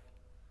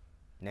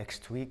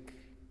next week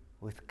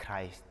with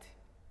Christ,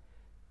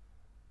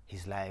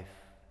 his life,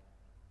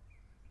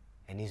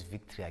 and his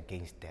victory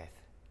against death.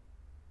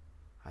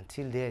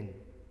 Until then,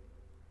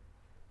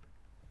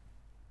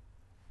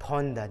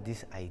 ponder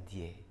this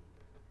idea: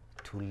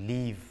 to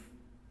live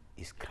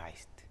is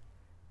Christ,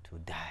 to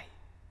die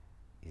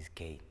is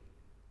gain.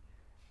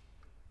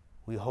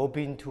 We're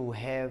hoping to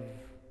have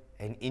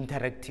an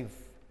interactive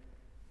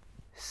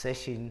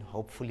session,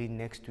 hopefully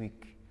next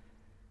week,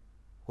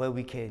 where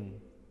we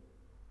can,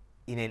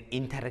 in an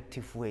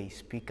interactive way,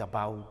 speak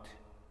about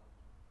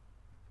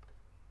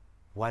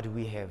what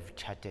we have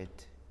chatted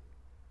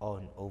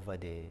on over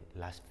the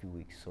last few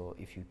weeks. So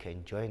if you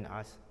can join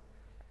us,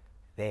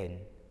 then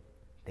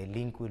the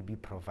link will be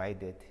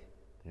provided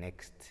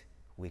next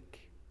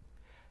week.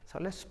 So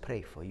let's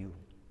pray for you.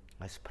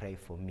 Let's pray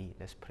for me.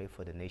 Let's pray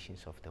for the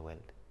nations of the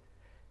world.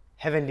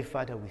 Heavenly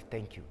Father, we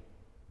thank you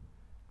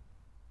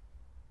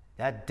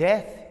that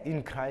death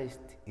in Christ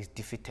is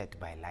defeated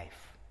by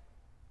life.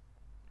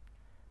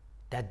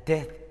 That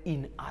death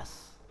in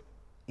us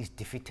is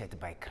defeated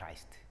by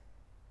Christ.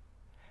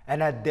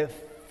 And that the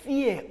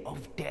fear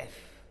of death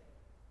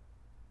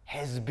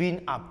has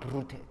been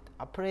uprooted.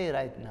 I pray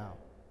right now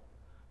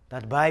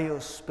that by your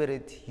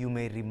Spirit you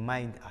may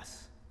remind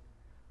us.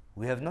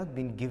 We have not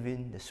been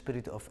given the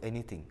spirit of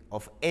anything,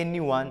 of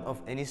anyone,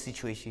 of any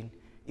situation,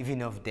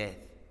 even of death.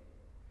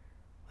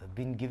 We have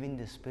been given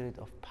the spirit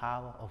of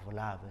power, of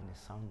love, and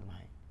a sound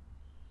mind.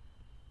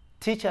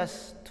 Teach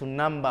us to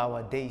number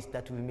our days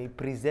that we may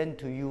present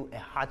to you a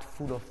heart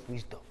full of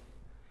wisdom,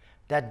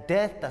 that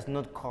death does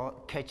not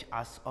catch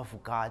us off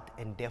guard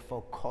and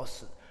therefore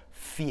cause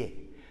fear,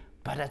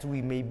 but that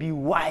we may be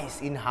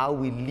wise in how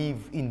we live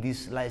in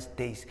these last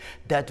days,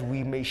 that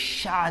we may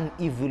shun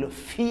evil,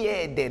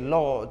 fear the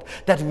Lord,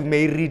 that we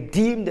may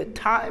redeem the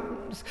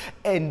times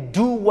and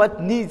do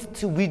what needs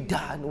to be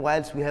done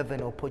whilst we have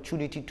an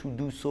opportunity to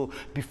do so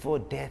before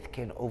death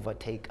can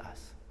overtake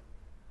us.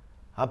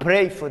 I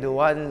pray for the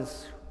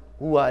ones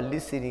who are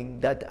listening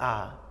that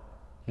are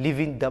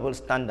living double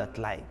standard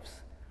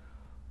lives,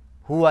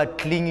 who are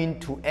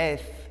clinging to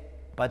earth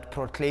but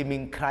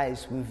proclaiming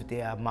Christ with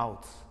their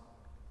mouths.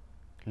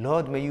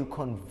 Lord, may you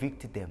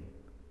convict them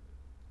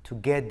to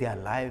get their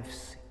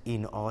lives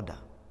in order,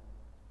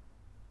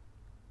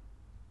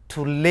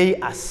 to lay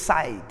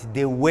aside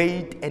the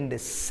weight and the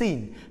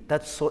sin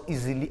that so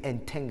easily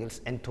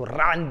entangles, and to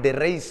run the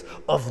race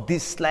of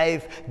this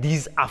life,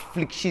 these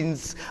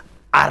afflictions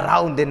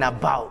around and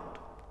about,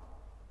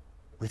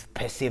 with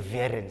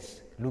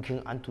perseverance,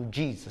 looking unto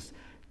Jesus,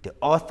 the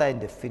author and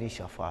the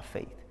finisher of our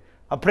faith.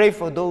 I pray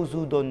for those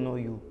who don't know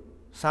you,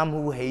 some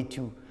who hate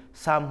you,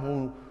 some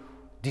who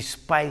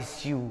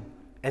despise you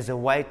as a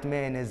white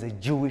man, as a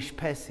Jewish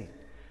person,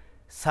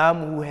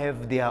 some who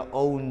have their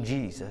own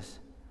Jesus.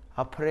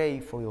 I pray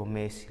for your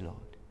mercy,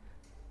 Lord.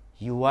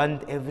 You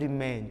want every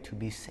man to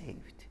be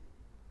saved.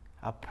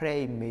 I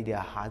pray may their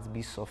hearts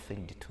be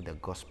softened to the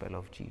gospel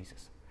of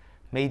Jesus.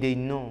 May they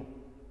know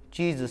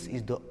Jesus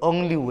is the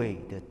only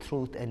way, the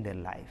truth, and the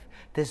life.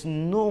 There's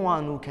no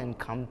one who can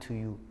come to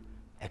you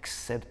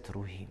except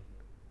through him.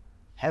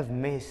 Have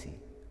mercy.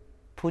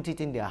 Put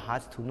it in their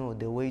hearts to know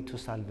the way to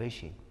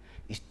salvation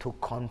is to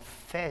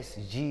confess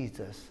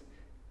Jesus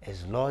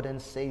as Lord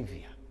and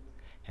Savior,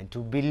 and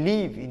to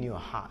believe in your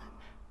heart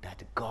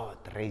that God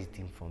raised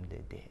him from the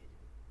dead.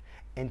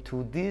 And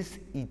to this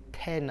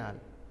eternal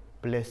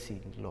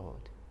blessing,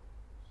 Lord,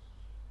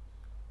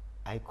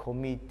 I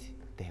commit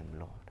them,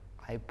 Lord.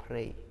 I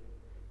pray,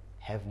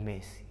 have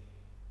mercy.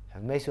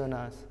 Have mercy on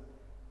us.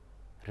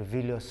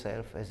 Reveal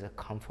yourself as a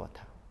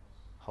comforter,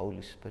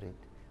 Holy Spirit.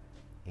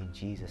 In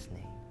Jesus'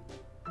 name,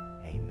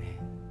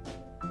 amen.